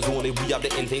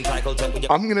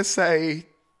 I'm going to say...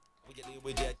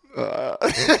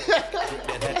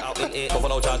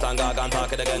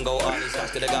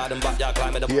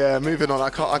 Yeah, moving on. I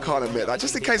can't admit that.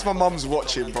 Just in case my mum's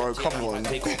watching, bro. Come on.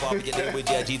 Big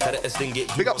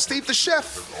up Steve the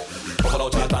chef.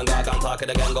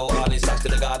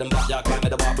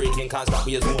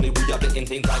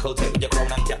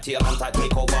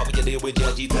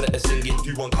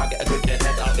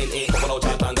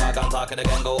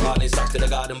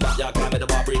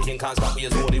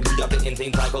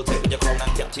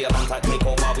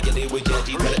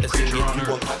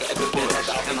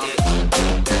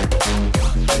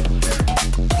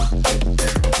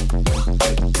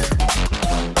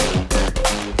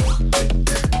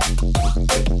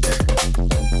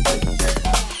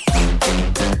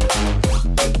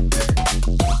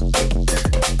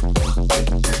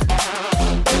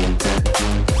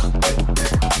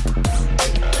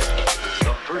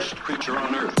 The first creature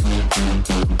on Earth.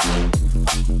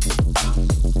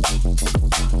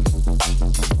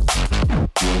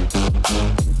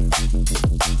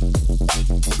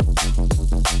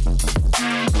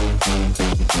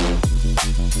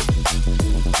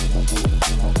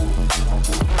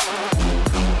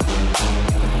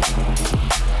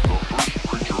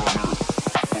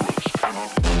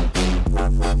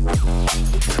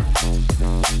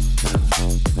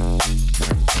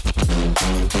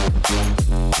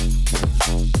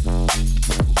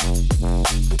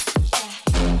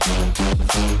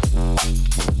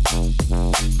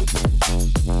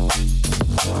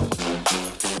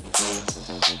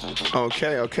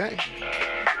 Okay.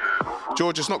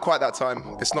 George, it's not quite that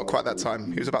time. It's not quite that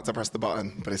time. He was about to press the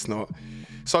button, but it's not.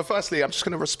 So firstly, I'm just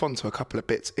going to respond to a couple of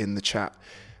bits in the chat.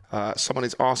 Someone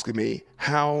is asking me,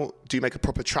 how do you make a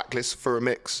proper track list for a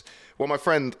mix? Well, my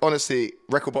friend, honestly,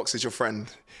 Recordbox is your friend.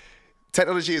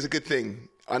 Technology is a good thing.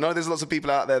 I know there's lots of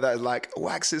people out there that are like,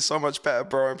 wax is so much better,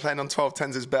 bro, and playing on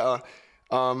 1210s is better.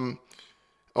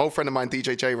 Old friend of mine,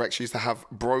 DJ J-Rex, used to have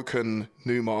broken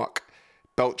Newmark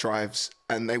belt drives,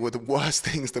 and they were the worst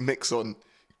things to mix on.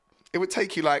 It would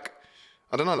take you like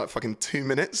fucking 2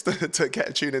 minutes to get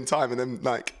a tune in time, and then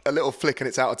like a little flick and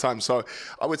it's out of time. So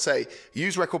I would say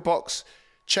use Recordbox,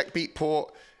 check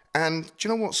Beatport, and do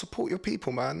you know what? Support your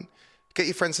people, man. Get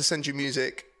your friends to send you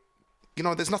music. You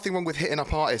know, there's nothing wrong with hitting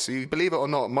up artists. You believe it or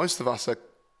not, most of us are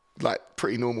like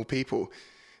pretty normal people.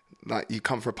 Like, you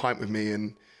come for a pint with me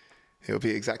and it'll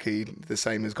be exactly the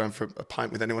same as going for a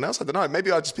pint with anyone else. I don't know.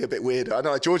 Maybe I'll just be a bit weird. I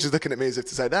know George is looking at me as if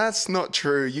to say, that's not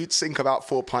true. You'd sink about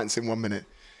 4 pints in 1 minute.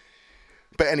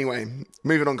 But anyway,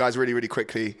 moving on, guys, really, really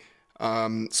quickly.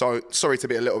 So sorry to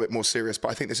be a little bit more serious, but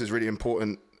I think this is really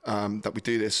important that we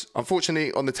do this.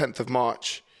 Unfortunately, on the 10th of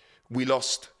March, we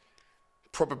lost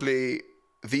probably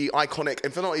the iconic,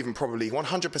 if not even probably,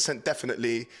 100%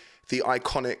 definitely the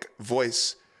iconic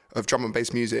voice of drum and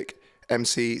bass music,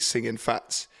 MC Singing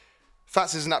Fats.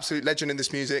 Fats is an absolute legend in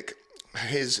this music.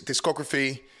 His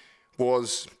discography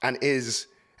was and is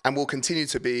and will continue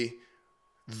to be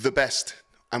the best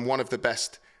and one of the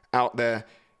best out there.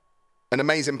 An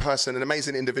amazing person, an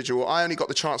amazing individual. I only got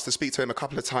the chance to speak to him a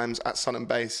couple of times at Sun and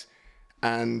Bass,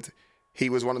 and he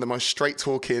was one of the most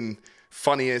straight-talking,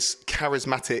 funniest,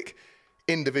 charismatic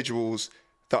individuals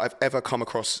that I've ever come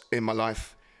across in my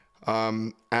life.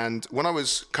 And when I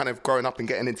was kind of growing up and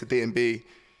getting into D&B,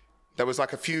 there was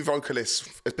like a few vocalists,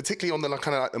 particularly on the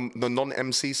kind of like the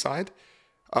non-MC side.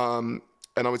 And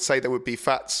I would say there would be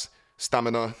Fats,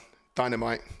 Stamina,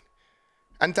 Dynamite,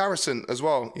 and Darrison as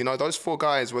well. You know, those four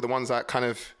guys were the ones that kind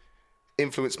of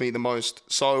influenced me the most.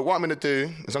 So what I'm going to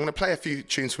do is I'm going to play a few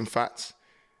tunes from Fats.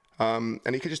 And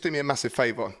you could just do me a massive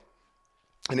favor.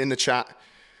 and in the chat.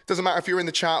 Doesn't matter if you're in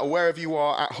the chat or wherever you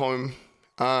are at home.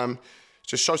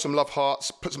 Just show some love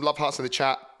hearts, put some love hearts in the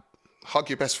chat, hug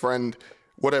your best friend,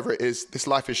 whatever it is. This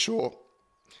life is short.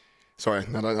 Sorry,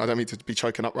 I don't mean to be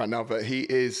choking up right now, but he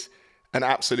is an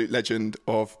absolute legend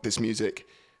of this music.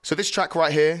 So this track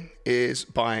right here is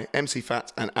by MC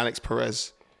Fat and Alix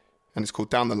Perez, and it's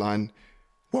called Down the Line.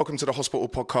 Welcome to the Hospital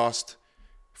Podcast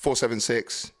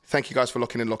 476. Thank you guys for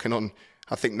locking on.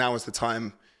 I think now is the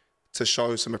time to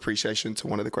show some appreciation to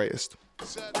one of the greatest.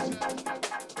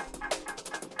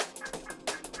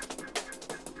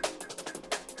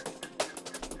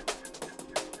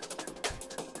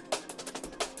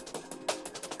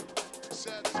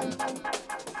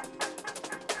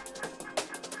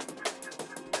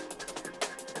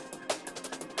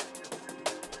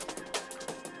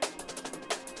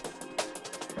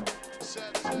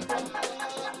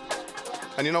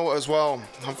 And you know what as well,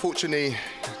 unfortunately,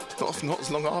 not as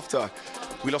long after,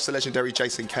 we lost the legendary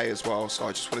Jason K as well. So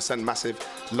I just want to send massive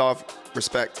love,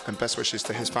 respect and best wishes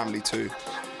to his family too.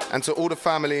 And to all the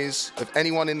families of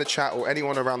anyone in the chat or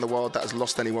anyone around the world that has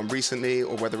lost anyone recently,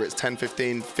 or whether it's 10,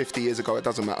 15, 50 years ago, it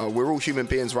doesn't matter. We're all human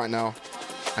beings right now.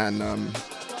 And,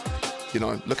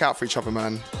 look out for each other,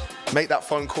 man. Make that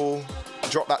phone call,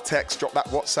 drop that text, drop that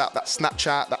WhatsApp, that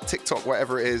Snapchat, that TikTok,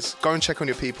 whatever it is. Go and check on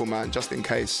your people, man, just in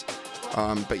case.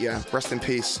 But yeah, rest in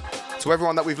peace to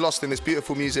everyone that we've lost in this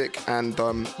beautiful music. And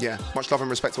much love and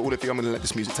respect to all of you. I'm going to let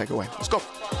this music take away. Let's go.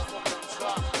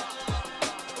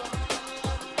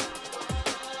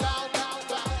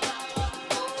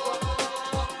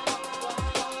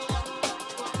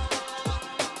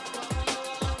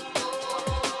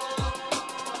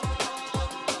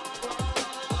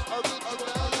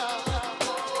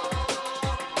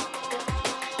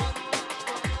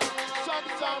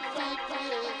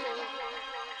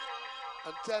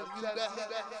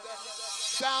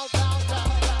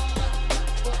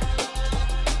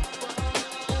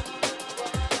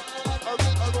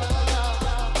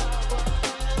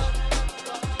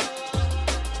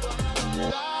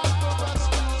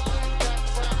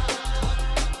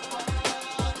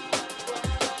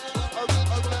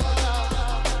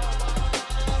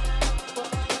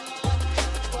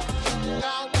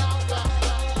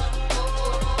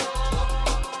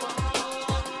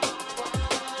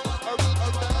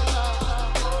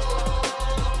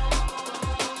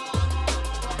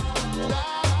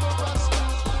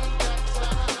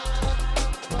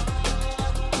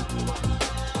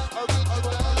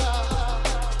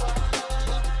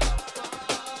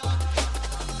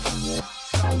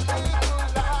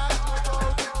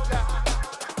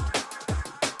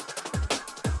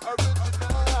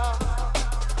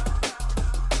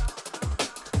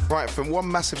 Right, from one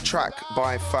massive track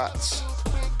by Fats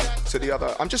to the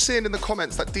other. I'm just seeing in the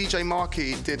comments that DJ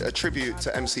Markey did a tribute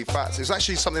to MC Fats. It's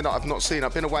actually something that I've not seen.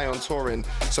 I've been away on touring.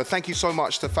 So thank you so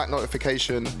much to Fat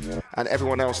Notification and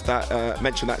everyone else that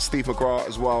mentioned that. Steve McGrath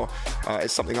as well.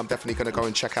 It's something I'm definitely going to go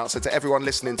and check out. So to everyone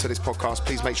listening to this podcast,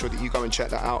 please make sure that you go and check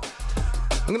that out.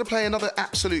 I'm going to play another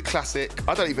absolute classic.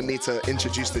 I don't even need to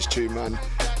introduce this tune, man.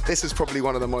 This is probably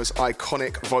one of the most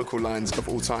iconic vocal lines of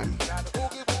all time.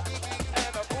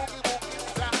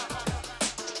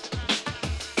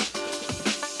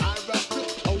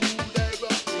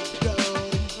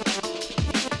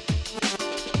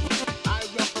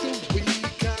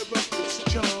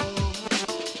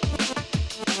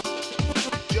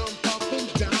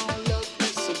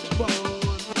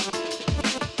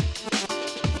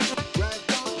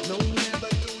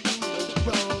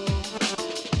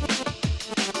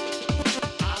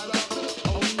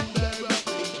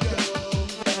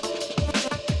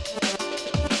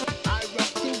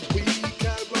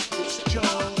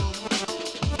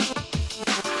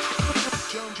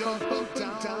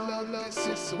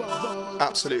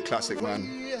 Absolute classic,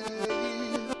 man.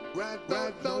 Drop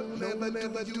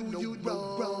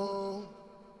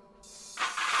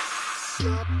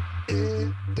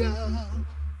it down.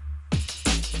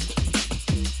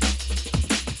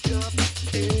 Drop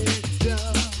it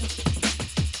down.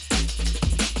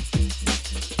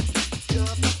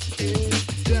 Drop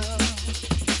it down.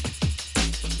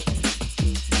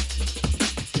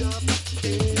 Drop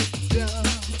it down.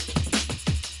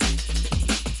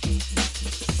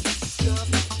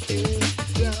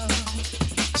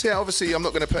 So yeah, obviously I'm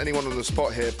not going to put anyone on the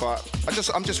spot here, but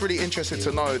I'm just really interested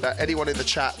to know that anyone in the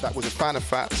chat that was a fan of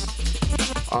Fats,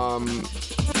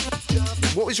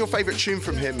 what was your favourite tune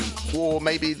from him? Or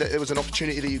maybe that there was an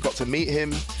opportunity that you got to meet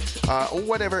him, or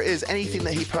whatever it is, anything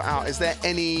that he put out. Is there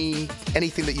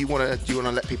anything that you want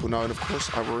to let people know? And of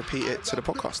course, I will repeat it to the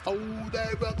podcast.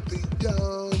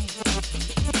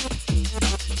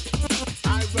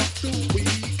 I rock the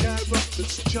weed.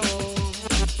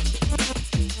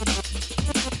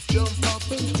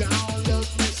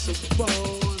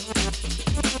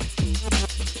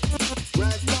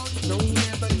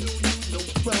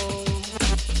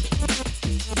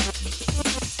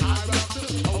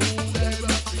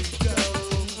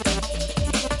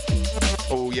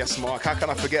 Yes, Mark. How can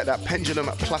I forget that Pendulum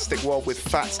Plastic World with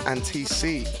Fats and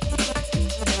TC?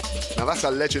 Now that's a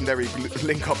legendary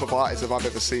link-up of artists if I've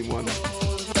ever seen one.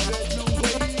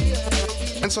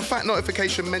 And so Fat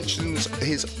Notification mentions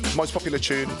his most popular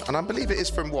tune, and I believe it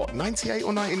is from what, 98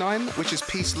 or 99, which is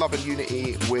Peace, Love and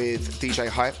Unity with DJ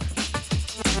Hype.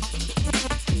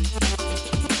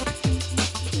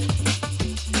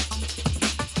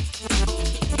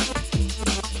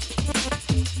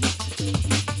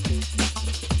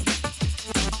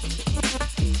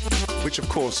 Which of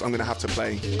course I'm going to have to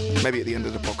play maybe at the end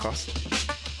of the podcast.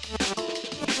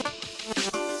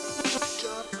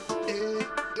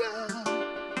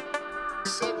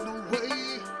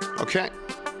 Okay.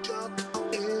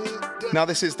 Now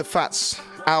this is the Fats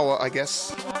hour, I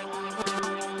guess.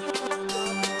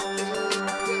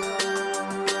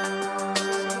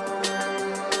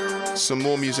 Some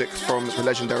more music from the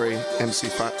legendary MC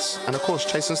Fats, and of course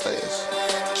Chase and Status.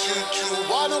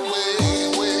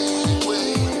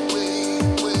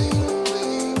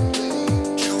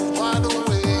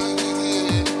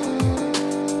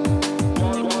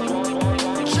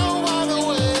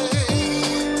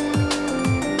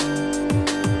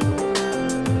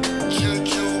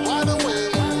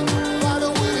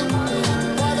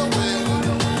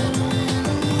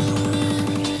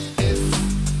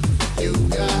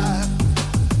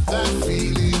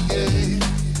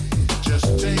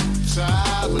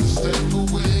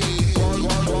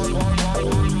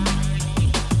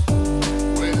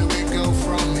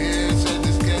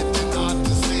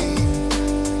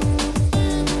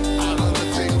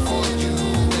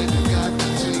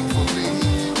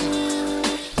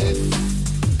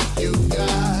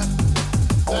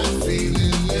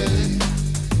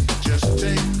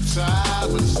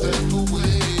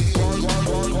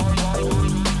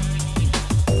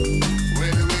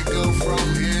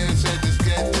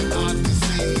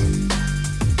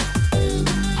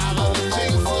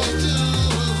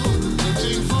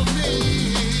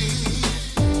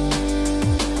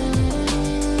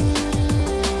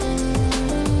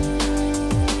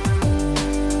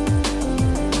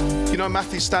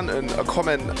 Stanton, a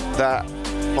comment that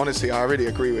honestly I really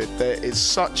agree with.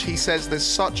 He says there's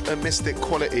such a mystic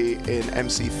quality in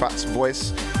MC Fat's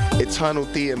voice. Eternal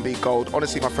D&B gold.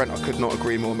 Honestly, my friend, I could not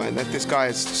agree more, man. This guy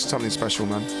is something special,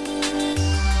 man.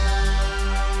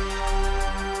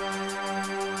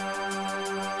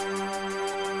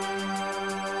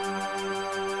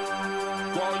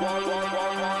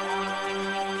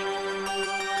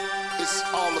 It's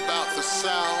all about the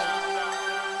sound.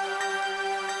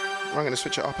 I'm going to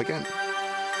switch it up again.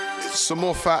 Some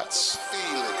more Fats.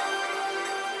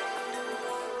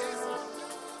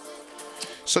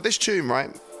 So this tune, right?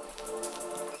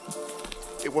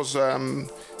 It was,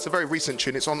 it's a very recent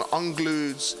tune. It's on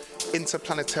Unglued's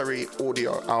Interplanetary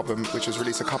Audio album, which was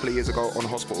released a couple of years ago on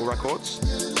Hospital Records.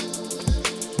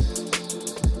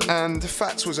 And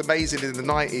Fats was amazing in the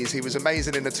 90s, he was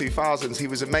amazing in the 2000s, he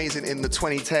was amazing in the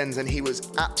 2010s, and he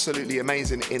was absolutely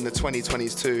amazing in the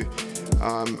 2020s too.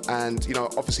 And, you know,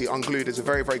 obviously Unglued is a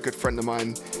very, very good friend of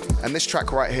mine. And this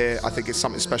track right here, I think is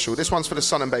something special. This one's for the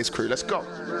Sun and Bass crew. Let's go.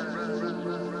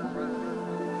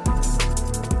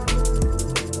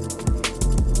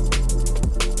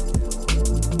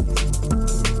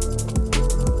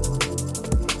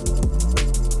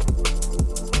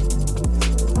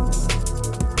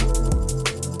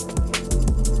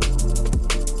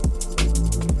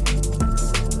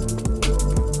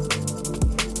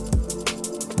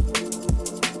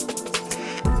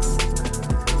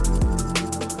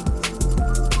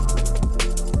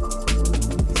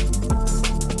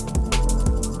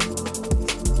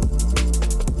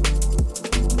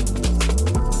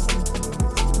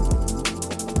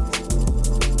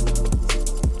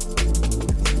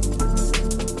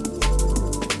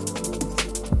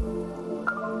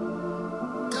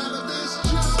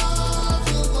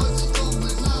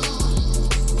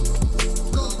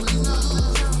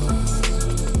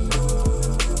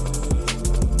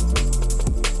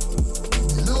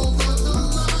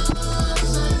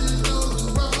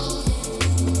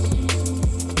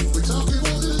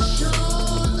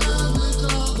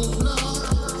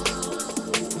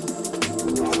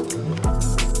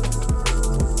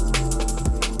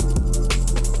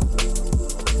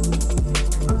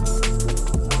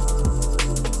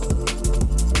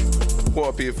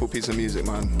 Beautiful piece of music,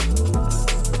 man.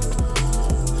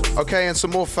 Okay, and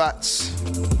some more Fats.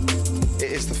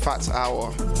 It is the Fats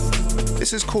hour.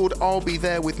 This is called I'll Be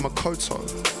There with Makoto.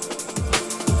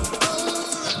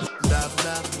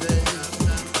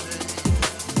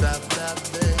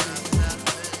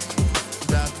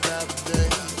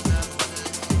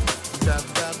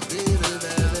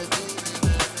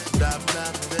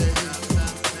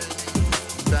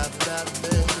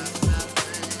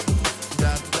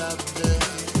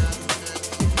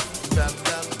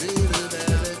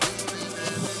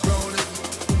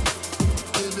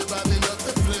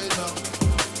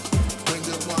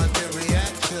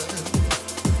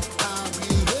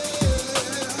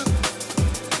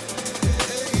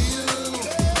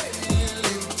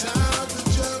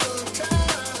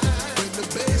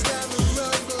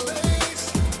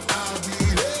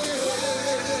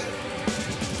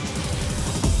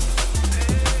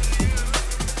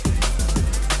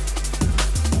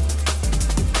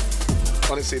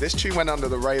 Honestly, this tune went under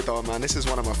the radar, man. This is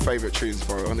one of my favourite tunes,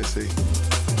 bro, honestly.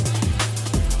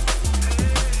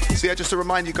 So yeah, just to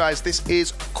remind you guys, this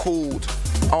is called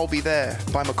I'll Be There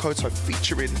by Makoto,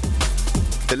 featuring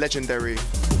the legendary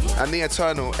and the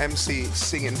eternal MC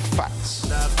singing Fats.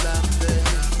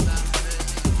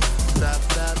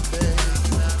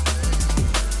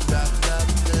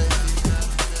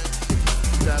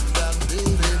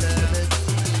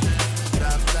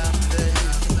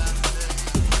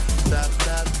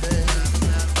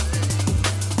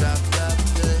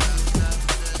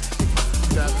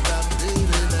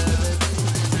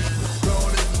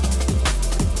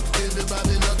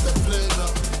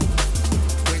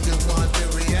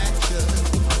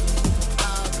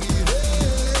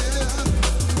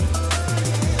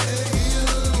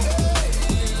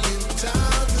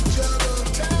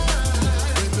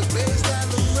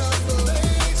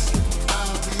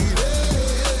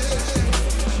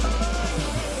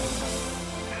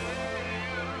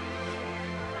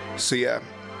 So yeah,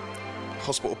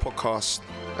 Hospital Podcast,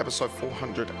 episode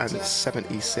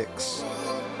 476.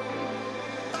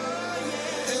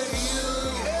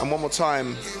 And one more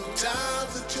time,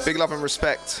 big love and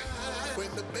respect,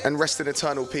 and rest in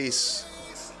eternal peace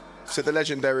to the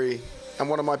legendary and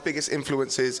one of my biggest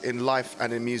influences in life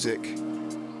and in music,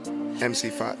 MC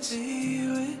Fats.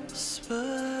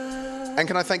 And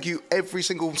can I thank every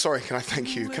single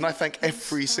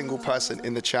person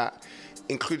in the chat,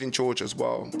 including George as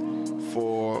well,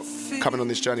 for coming on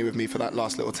this journey with me for that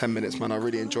last little 10 minutes, man. I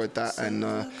really enjoyed that. And,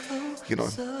 you know,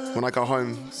 when I go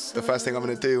home, the first thing I'm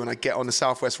going to do when I get on the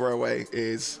Southwest Railway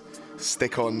is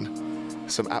stick on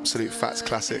some absolute Fats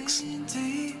classics. And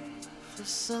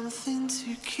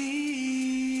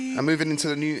moving into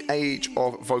the new age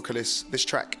of vocalists, this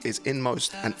track is In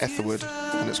Most and Etherwood,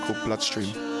 and it's called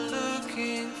Bloodstream.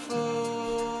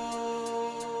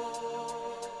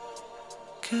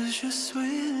 Cause you're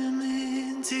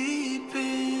swimming deep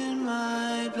in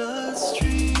my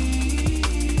bloodstream.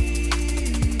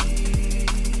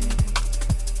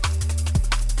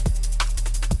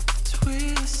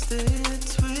 Twisted,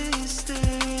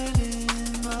 twisted in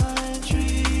my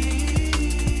dream.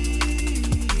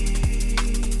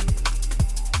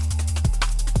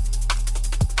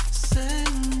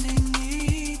 Sending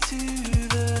me to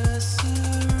the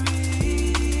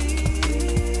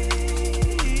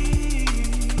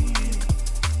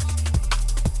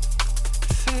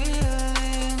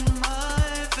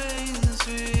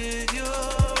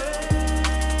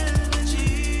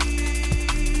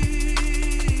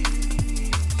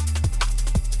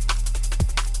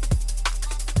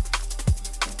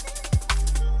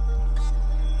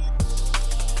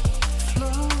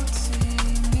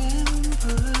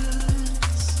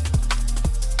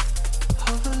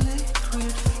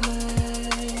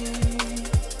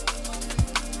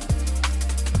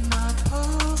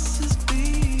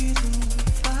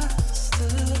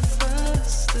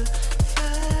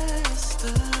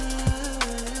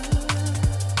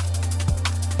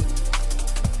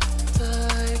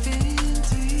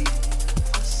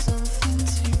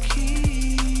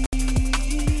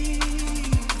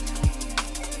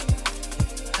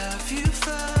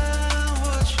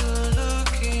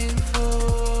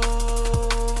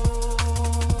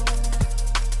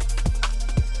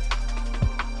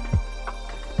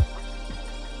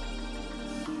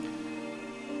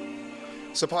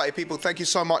So party people, thank you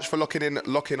so much for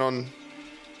locking on.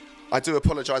 I do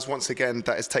apologise once again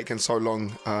that it's taken so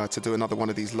long to do another one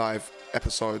of these live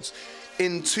episodes.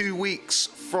 In 2 weeks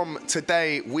from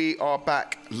today, we are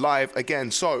back live again.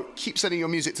 So keep sending your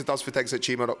music to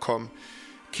doesfordegs@gmail.com.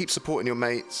 Keep supporting your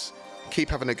mates.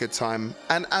 Keep having a good time.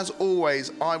 And as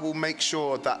always, I will make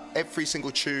sure that every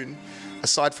single tune,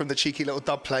 aside from the cheeky little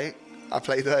dub plate I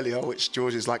played earlier, which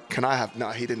George is like, can I have? No,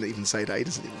 he didn't even say that. He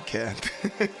doesn't even care.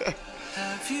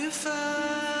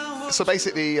 So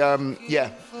basically, yeah,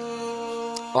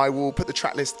 I will put the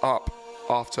track list up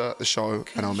after the show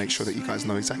and I'll make sure that you guys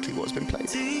know exactly what's been played.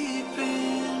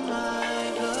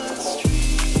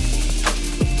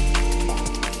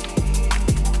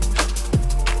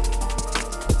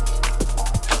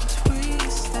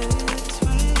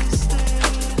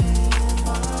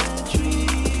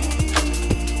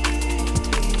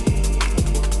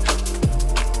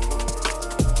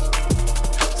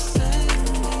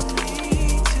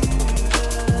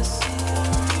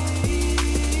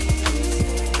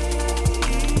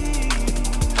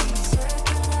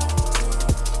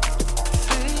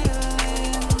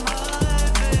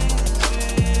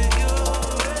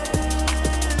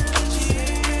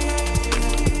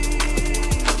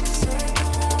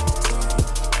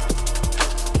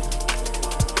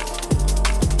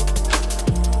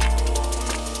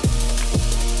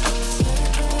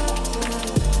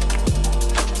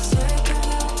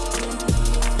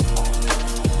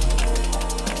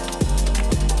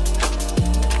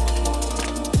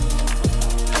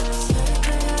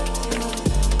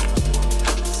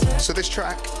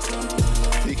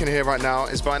 that you can hear right now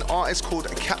is by an artist called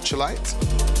Capture Light.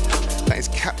 That is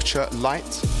Capture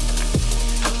Light.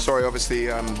 Sorry, obviously,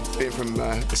 being from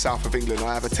the south of England,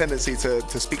 I have a tendency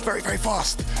to speak very, very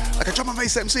fast, like a drum and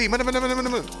bass MC. Do you know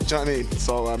what I mean?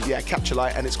 So, yeah, Capture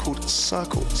Light, and it's called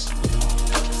Circles.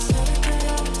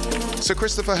 So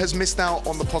Christopher has missed out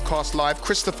on the podcast live.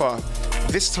 Christopher,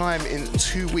 this time in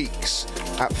 2 weeks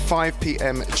at 5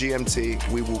 p.m.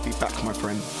 GMT, we will be back, my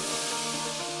friend.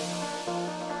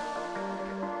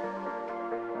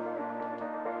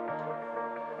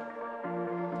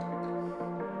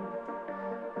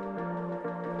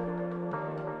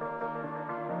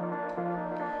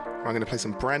 I'm going to play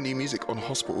some brand new music on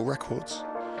Hospital Records.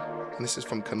 And this is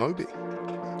from Kenobi.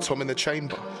 Tom in the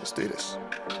Chamber. Let's do this.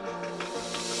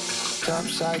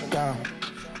 Upside down.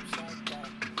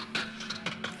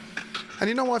 And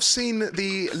you know, I've seen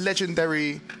the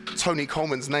legendary Tony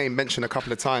Coleman's name mentioned a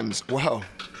couple of times. Well,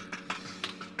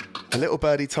 a little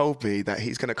birdie told me that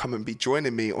he's going to come and be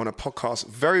joining me on a podcast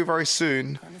very, very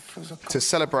soon to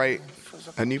celebrate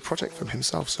a new project from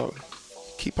himself. So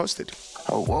keep posted.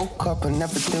 I woke up and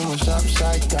everything was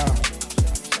upside down.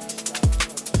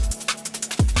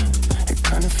 It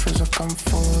kind of feels like I'm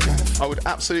falling. I would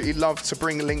absolutely love to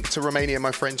bring Link to Romania,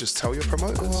 my friend. Just tell your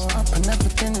promoters. Go up and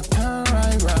everything will turn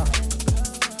right round.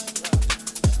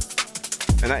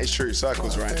 And that is true.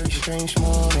 Circles, right? Very strange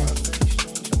morning.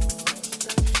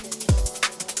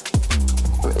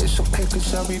 But it's okay,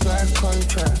 cause I'll be back on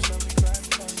track.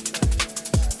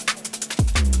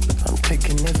 I'm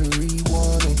taking every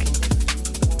warning.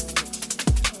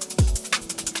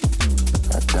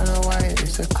 I don't know why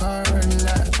it's a can't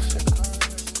relax.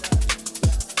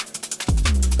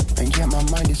 And yet my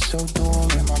mind is so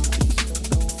dormant.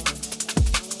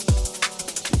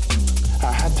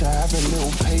 I had to have a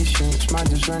little patience.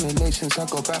 Mind is running late since I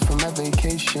got back from my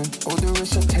vacation. All the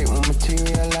risks I take will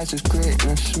materialize as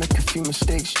greatness. Make a few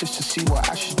mistakes just to see what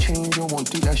I should change. I won't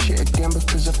do that shit again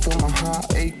because I feel my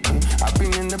heart aching. I've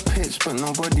been in the pits but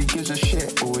nobody gives a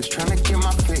shit. Always trying to get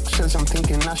my fix as I'm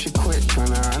thinking I should quit. Trying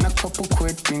to earn a couple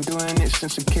quid. Been doing it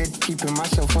since a kid. Keeping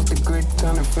myself off the grid.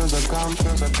 And it feels like I'm.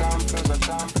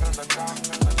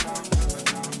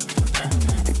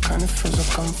 It kind of feels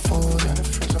like I'm falling.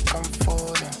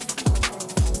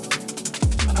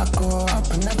 I go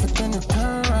up and everything will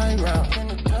turn right round.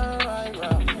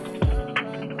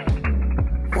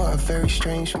 What a very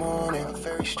strange morning.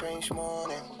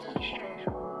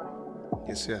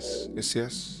 Yes.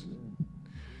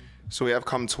 So we have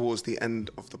come towards the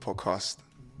end of the podcast.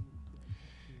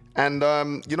 And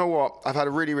you know what? I've had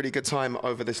a really, really good time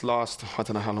over this last, I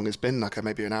don't know how long it's been, like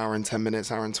maybe an hour and 10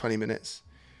 minutes, hour and 20 minutes.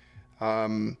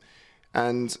 And,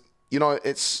 you know,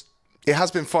 it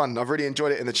has been fun. I've really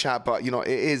enjoyed it in the chat, but, you know,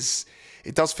 it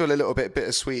does feel a little bit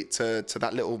bittersweet to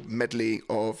that little medley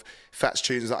of Fats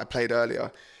tunes that I played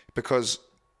earlier. Because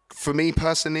for me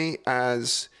personally,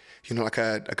 as, you know, like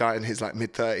a guy in his like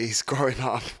mid-30s growing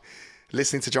up,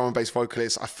 listening to drum and bass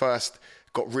vocalists, I first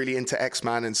got really into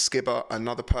X-Man and Skibber,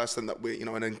 another person that we, you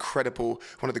know, an incredible,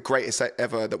 one of the greatest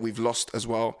ever that we've lost as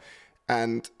well.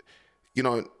 And, you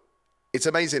know, it's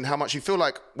amazing how much you feel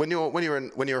like when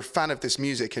you're a fan of this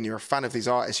music and you're a fan of these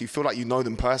artists, you feel like you know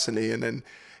them personally, and then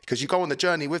because you go on the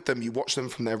journey with them, you watch them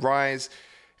from their rise,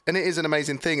 and it is an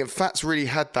amazing thing. And Fats really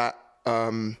had that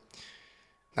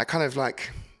that kind of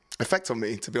like effect on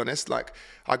me, to be honest. Like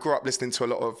I grew up listening to a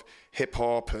lot of hip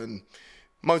hop and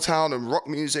Motown and rock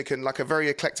music and like a very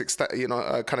eclectic,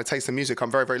 kind of taste of music.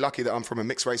 I'm very, very lucky that I'm from a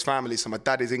mixed race family. So my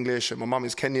dad is English and my mum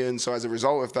is Kenyan. So as a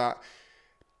result of that,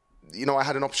 you know, I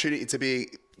had an opportunity to be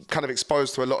kind of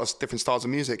exposed to a lot of different styles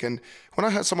of music. And when I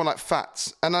heard someone like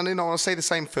Fats, and I, you know, I'll say the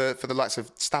same for the likes of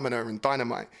Stamina and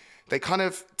Dynamite, they kind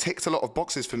of ticked a lot of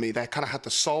boxes for me. They kind of had the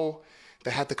soul,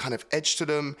 they had the kind of edge to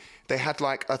them. They had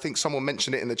like, I think someone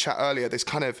mentioned it in the chat earlier, this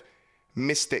kind of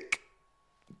mystic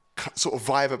sort of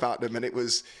vibe about them. And it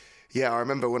was, yeah, I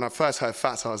remember when I first heard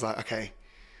Fats, I was like, okay,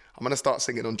 I'm going to start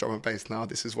singing on drum and bass now.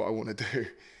 This is what I want to do.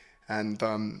 And,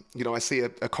 you know, I see a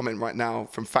comment right now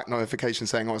from Fact Notification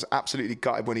saying I was absolutely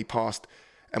gutted when he passed,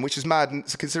 and which is mad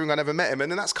considering I never met him. And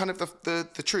then that's kind of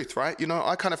the truth, right? You know,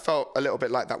 I kind of felt a little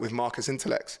bit like that with Marcus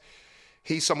Intellects.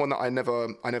 He's someone that I never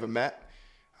met.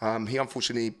 He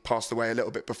unfortunately passed away a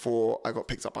little bit before I got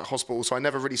picked up by hospital, so I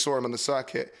never really saw him on the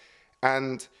circuit.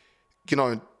 And, you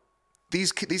know,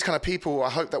 these kind of people, I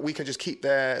hope that we can just keep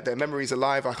their memories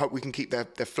alive. I hope we can keep their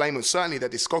flame and certainly their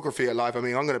discography alive. I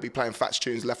mean, I'm going to be playing Fats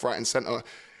tunes left, right and centre.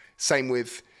 Same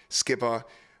with Skibber.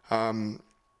 And,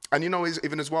 you know,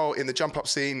 even as well, in the jump up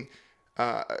scene,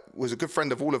 was a good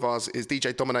friend of all of ours, is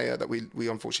DJ Dominator that we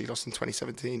unfortunately lost in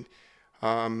 2017.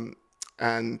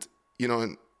 And, you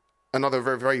know, another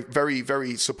very, very, very,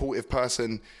 very supportive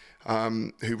person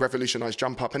who revolutionized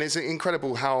Jump Up. And it's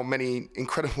incredible how many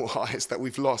incredible artists that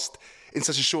we've lost in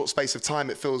such a short space of time.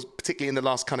 It feels, particularly in the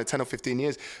last kind of 10 or 15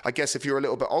 years. I guess if you're a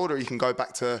little bit older, you can go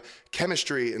back to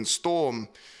Chemistry and Storm.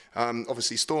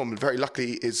 Obviously Storm, very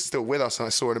lucky, is still with us. And I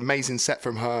saw an amazing set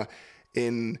from her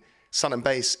in Sun and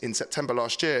Bass in September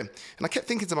last year. And I kept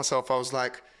thinking to myself, I was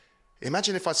like,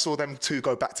 imagine if I saw them two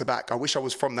go back to back. I wish I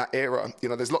was from that era. You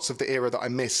know, there's lots of the era that I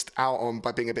missed out on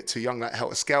by being a bit too young, like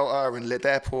Helter Skelter and Lid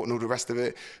Airport and all the rest of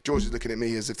it. George is looking at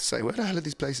me as if to say, where the hell are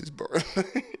these places, bro?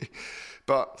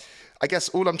 But I guess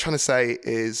all I'm trying to say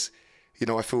is, you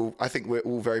know, I think we're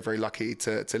all very, very lucky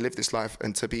to live this life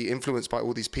and to be influenced by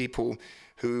all these people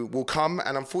who will come,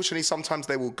 and unfortunately sometimes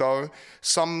they will go.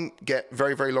 Some get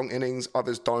very, very long innings,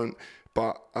 others don't.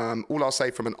 But all I'll say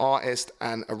from an artist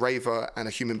and a raver and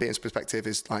a human being's perspective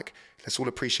is, like, let's all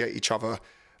appreciate each other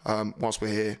whilst we're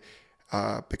here,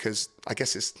 because I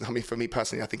guess for me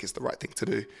personally, I think it's the right thing to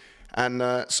do. And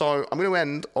so I'm going to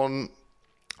end on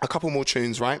a couple more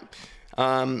tunes, right?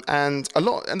 And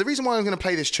the reason why I'm going to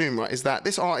play this tune, right, is that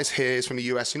this artist here is from the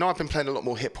US. You know, I've been playing a lot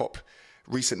more hip hop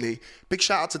recently. Big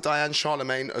shout out to Diane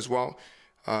Charlemagne as well.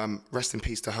 Rest in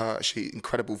peace to her. She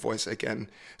incredible voice again.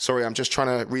 Sorry, I'm just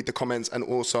trying to read the comments and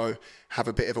also have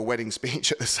a bit of a wedding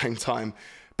speech at the same time.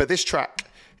 But this track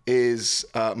is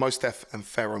Mos Def and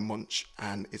Pharoahe Monch,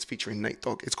 and it's featuring Nate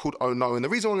Dogg. It's called Oh No. And the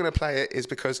reason I'm going to play it is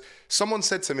because someone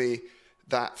said to me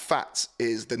that Fats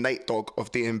is the Nate Dogg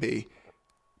of D&B.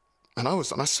 And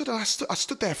I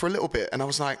stood there for a little bit, and I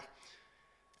was like,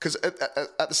 because at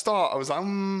the start I was like,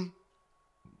 I'm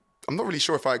not really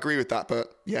sure if I agree with that,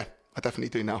 but yeah, I definitely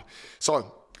do now.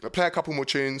 So I'll play a couple more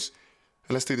tunes,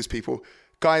 and let's do this, people.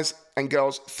 Guys and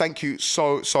girls, thank you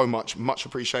so much. Much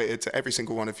appreciated to every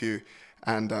single one of you.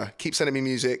 And keep sending me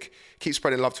music, keep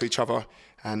spreading love to each other.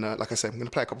 And like I said, I'm going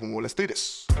to play a couple more. Let's do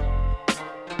this.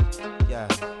 Yeah.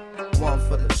 One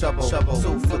for the trouble,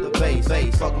 two for the bass.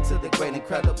 Welcome to the great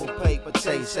incredible paper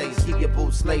chase. Keep your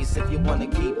boots laced if you want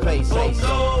to keep pace. Oh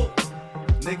no!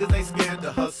 Niggas ain't scared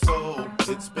to hustle.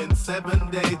 It's been 7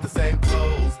 days, the same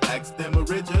clothes. Ask them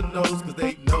originals, cause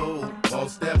they know.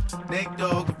 Mos Def, Nate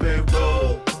Dogg,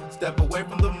 Pharoahe. Step away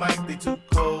from the mic, they too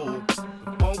cold.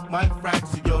 The funk might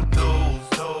fracture your nose.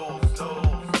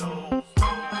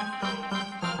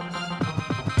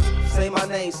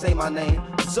 Say my name.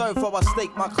 Observe how I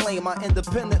stake my claim. I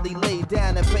independently laid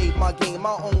down and paid my game.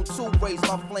 My own two raised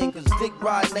my flame, cause dick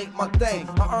riding ain't my thing.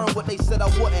 I earned what they said I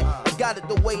wouldn't. I got it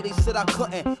the way they said I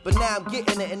couldn't. But now I'm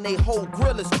getting it and they whole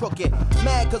grill is crooked.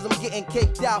 Mad cause I'm getting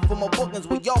caked out for my bookings.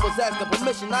 When y'all was asking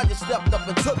permission, I just stepped up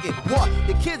and took it. What?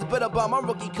 The kids better buy my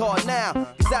rookie card now.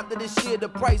 Cause after this year the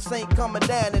price ain't coming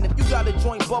down. And if you got a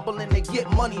joint bubbling, they get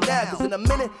money now. Cause in a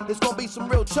minute, there's gonna be some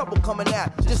real trouble coming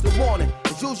out. Just a warning.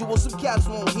 As usual, some cats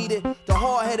won't heed it. The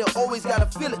hard-headed always gotta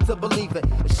feel it to believe it.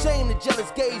 A shame the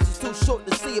jealous gaze is too short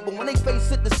to see it. But when they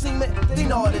face it, the cement, they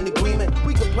know it in agreement.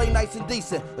 We can play nice and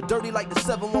decent, but dirty like the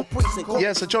 7-1 precinct.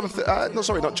 Yeah, so Jonathan,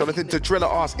 not Jonathan, the Driller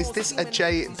asked, is this a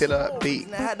J Dilla beat?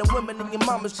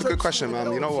 It's a good question,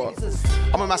 man. You know what?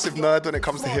 I'm a massive nerd when it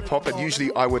comes to hip-hop, and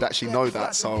usually I would actually know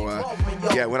that. So,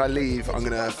 yeah, when I leave, I'm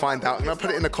going to find out. I'm going to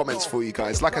put it in the comments for you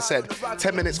guys. Like I said,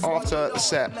 10 minutes after the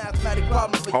set,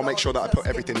 I'll make sure that I put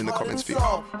everything in the comments for you.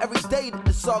 Every day that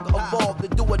the saga evolved, the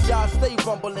do or die stay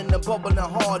rumbling and bubbling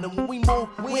hard. And when we move,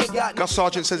 we ain't got Gus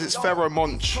Sargent says it's Pharoahe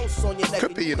Monch.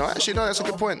 Could be, you know. Actually, no, that's a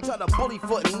good point. Try to bully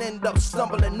foot and end up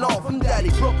stumbling off. From Daddy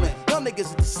Brooklyn, y'all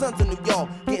niggas are the sons of New York.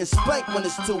 Getting spanked when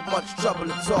it's too much trouble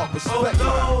to talk. Respect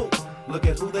oh no! Look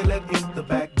at who they let in the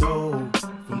back door.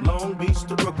 From Long Beach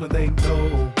to Brooklyn, they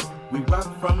know. We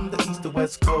rock from the east to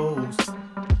west coast.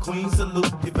 Queen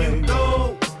salute if you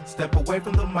know. Step away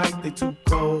from the mic, they too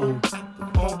cold. The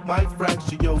funk might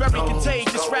fracture your Very nose.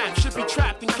 contagious rap should be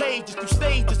trapped in cages through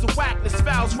stages of whackness.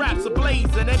 Fouls raps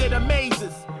ablazing, and it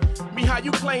amazes me how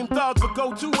you claim thugs but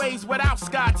go 2 ways without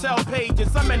SkyTel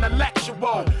pages. I'm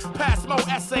intellectual, pass more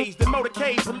essays than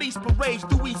motorcade, police parades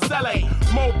through East LA.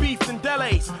 More beef than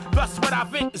delays, thus what I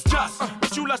vent is just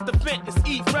what you lust to vent is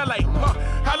eat relay.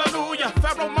 Hallelujah,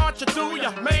 Pharoahe Monch, do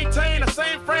ya maintain the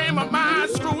same frame of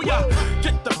mind? Screw ya,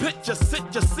 get the picture, sit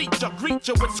ya, seat ya, greet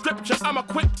ya with scripture. I'm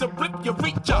equipped to rip ya,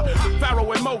 reach ya.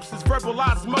 Pharoahe and Moses, verbal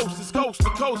osmosis, coast to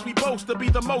coast. We boast to be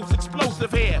the most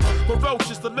explosive here.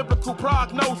 Ferocious, the lyrical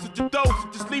prognosis. Your dose,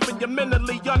 just leaving you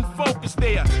mentally unfocused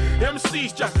there.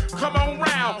 MCs just come on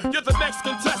round. You're the next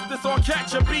contestant, so I'll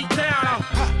catch a beat down.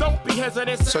 Don't be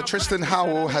So Tristan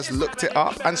Howell has looked it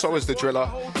up, and so has the Driller.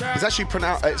 It's actually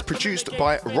it's produced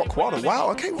by Rockwilder.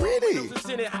 Wow, okay, really?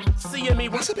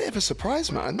 That's a bit of a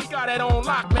surprise, man. I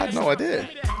had no idea.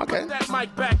 Okay.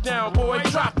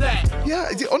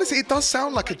 Yeah, honestly, it does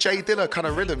sound like a Jay Dilla kind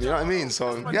of rhythm, you know what I mean?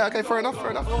 So, yeah, okay, fair enough.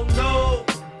 Oh no,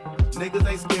 niggas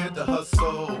ain't scared to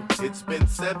hustle. It's been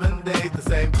 7 days, the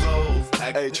same clothes.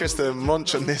 Hey, Tristan,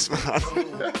 munch on this, man.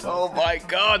 Oh my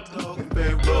God.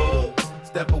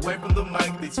 Step away from the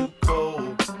mic, they too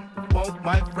cold. Both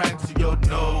might fracture your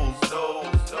nose.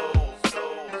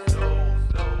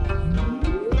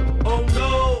 Oh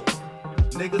no,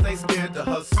 niggas ain't scared to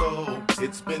hustle.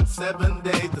 It's been 7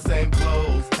 days, the same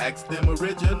clothes. Ask them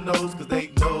originals, cause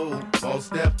they know. Mos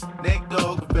Def,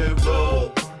 Pharoahe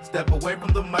Monch. Step away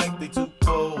from the mic, they too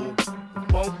cold.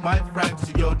 Both might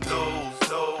fracture your nose.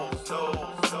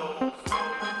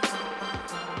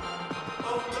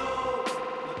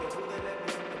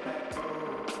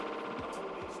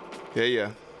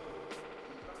 Yeah.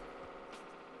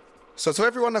 So to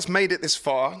everyone that's made it this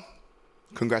far,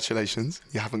 congratulations.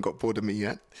 You haven't got bored of me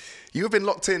yet. You have been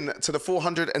locked in to the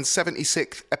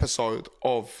 476th episode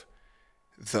of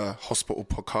the Hospital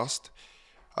Podcast.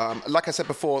 Like I said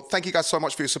before, thank you guys so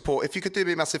much for your support. If you could do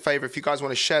me a massive favor, if you guys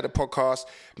want to share the podcast,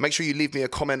 make sure you leave me a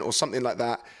comment or something like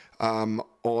that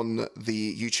on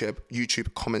the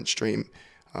YouTube comment stream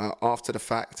after the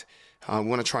fact. We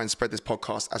want to try and spread this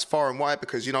podcast as far and wide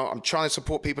because, you know, I'm trying to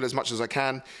support people as much as I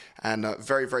can, and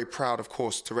very, very proud, of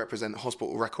course, to represent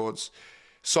Hospital Records.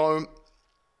 So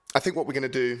I think what we're going to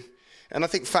do, and I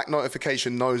think Fact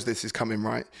Notification knows this is coming,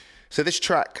 right? So this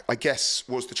track, I guess,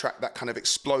 was the track that kind of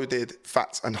exploded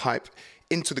Fats and Hype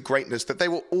into the greatness that they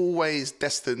were always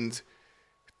destined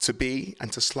to be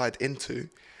and to slide into.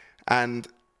 And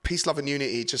peace, love, and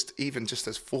unity, just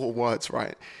as 4 words,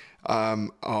 right,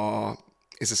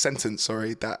 is a sentence,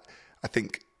 that I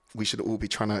think we should all be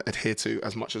trying to adhere to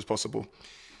as much as possible.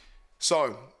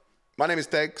 So, my name is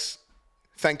Degs.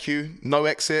 Thank you. No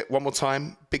Exit, one more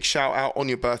time. Big shout out on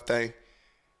your birthday.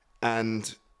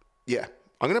 And yeah,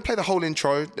 I'm going to play the whole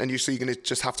intro, and you're going to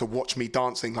just have to watch me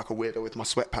dancing like a weirdo with my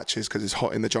sweat patches because it's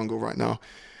hot in the jungle right now.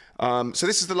 So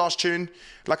this is the last tune.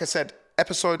 Like I said,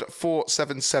 episode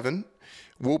 477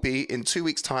 will be in 2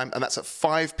 weeks' time, and that's at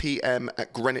 5 p.m.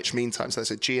 at Greenwich Mean Time. So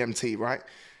that's at GMT, right?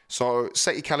 So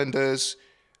set your calendars,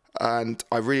 and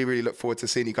I really, really look forward to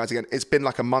seeing you guys again. It's been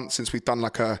like a month since we've done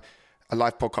like a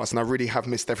live podcast, and I really have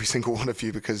missed every single one of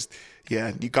you because,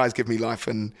 yeah, you guys give me life,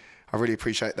 and I really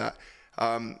appreciate that.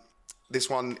 This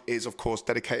one is, of course,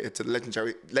 dedicated to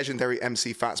the legendary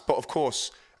MC Fats, but of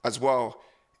course, as well,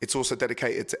 it's also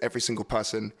dedicated to every single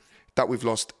person that we've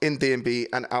lost in DMB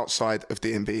and outside of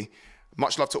DMB.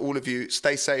 Much love to all of you.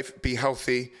 Stay safe, be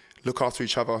healthy, look after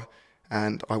each other,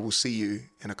 and I will see you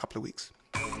in a couple of weeks.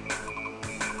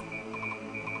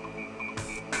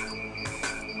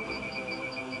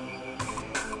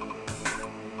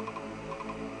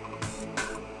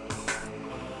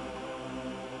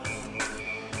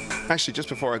 Actually, just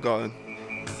before I go,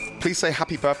 please say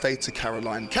happy birthday to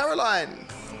Caroline. Caroline!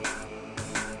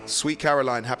 Sweet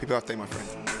Caroline, happy birthday, my friend.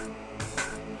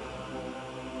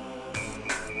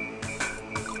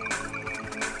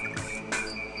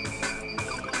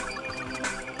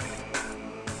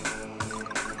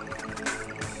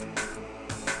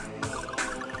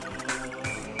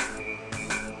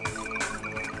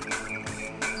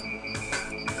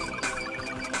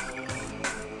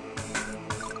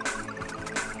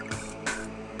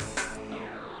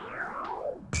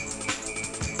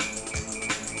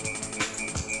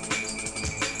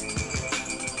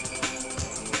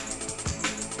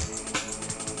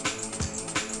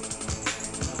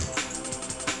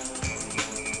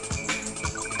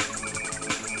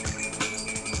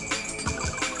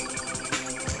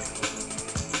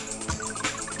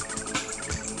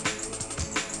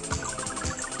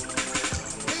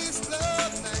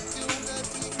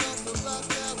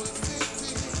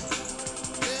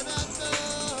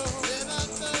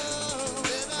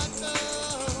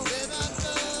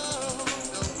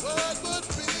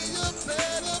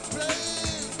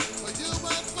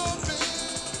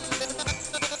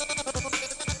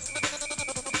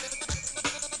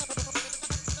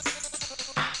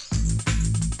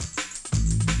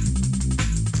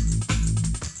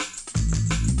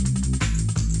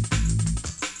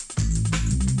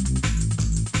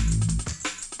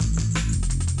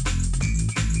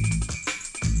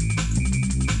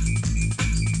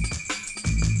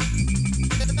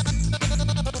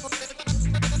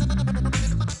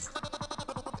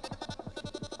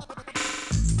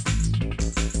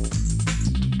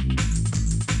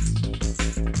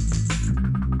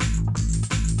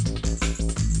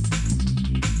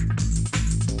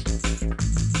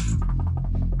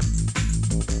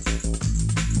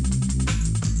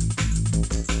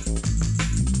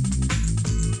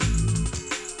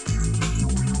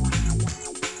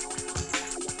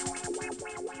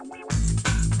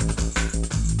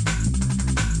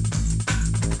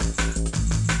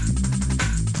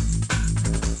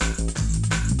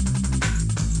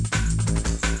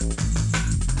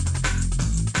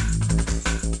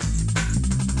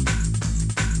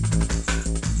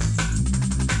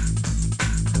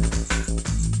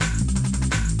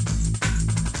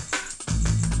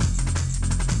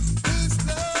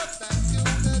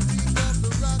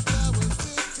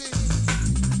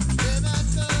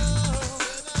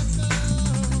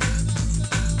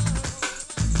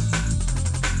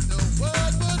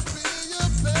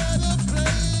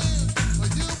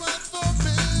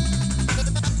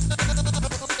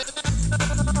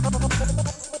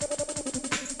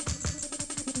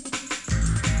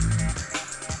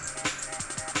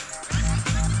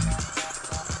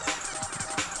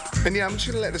 And yeah, I'm just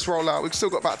going to let this roll out. We've still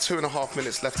got about 2.5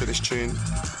 minutes left of this tune.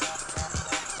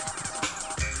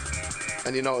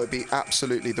 And you know, it'd be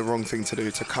absolutely the wrong thing to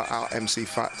do to cut out MC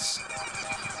Fats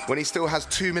when he still has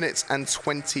 2 minutes and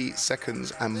 20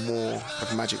 seconds and more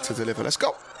of magic to deliver. Let's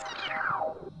go.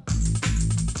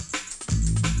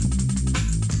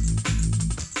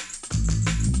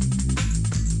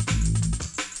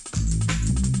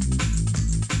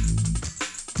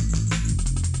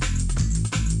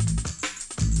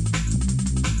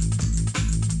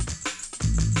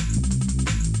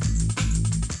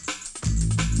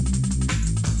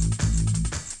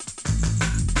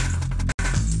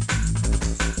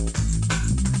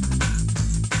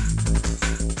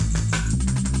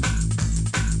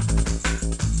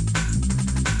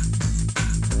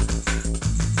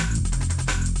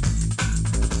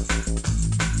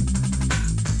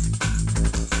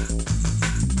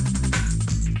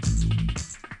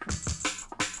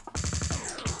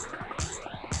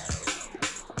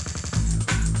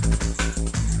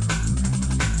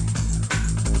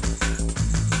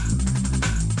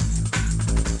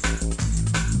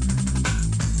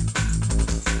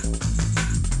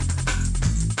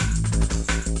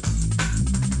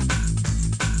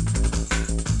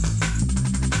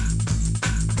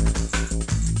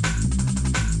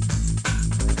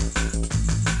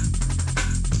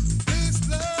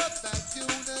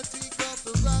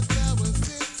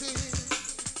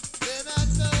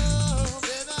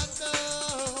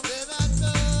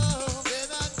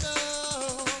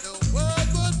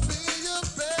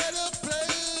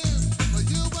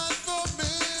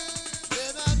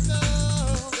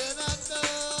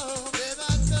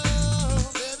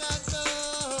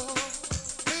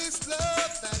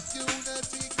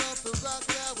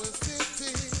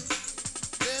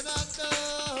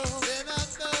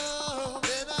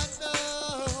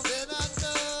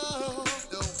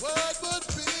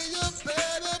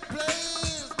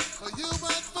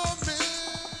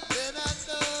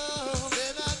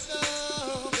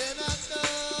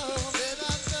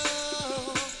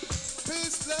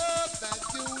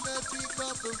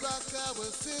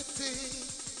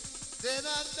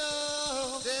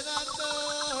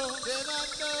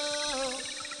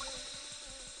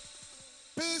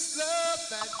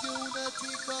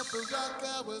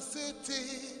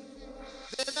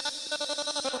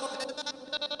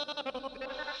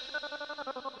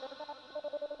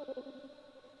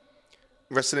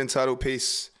 Rest in eternal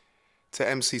peace to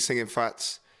MC Singing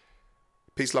Fats.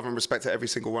 Peace, love and respect to every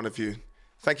single one of you.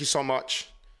 Thank you so much.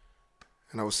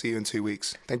 And I will see you in 2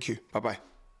 weeks. Thank you. Bye-bye.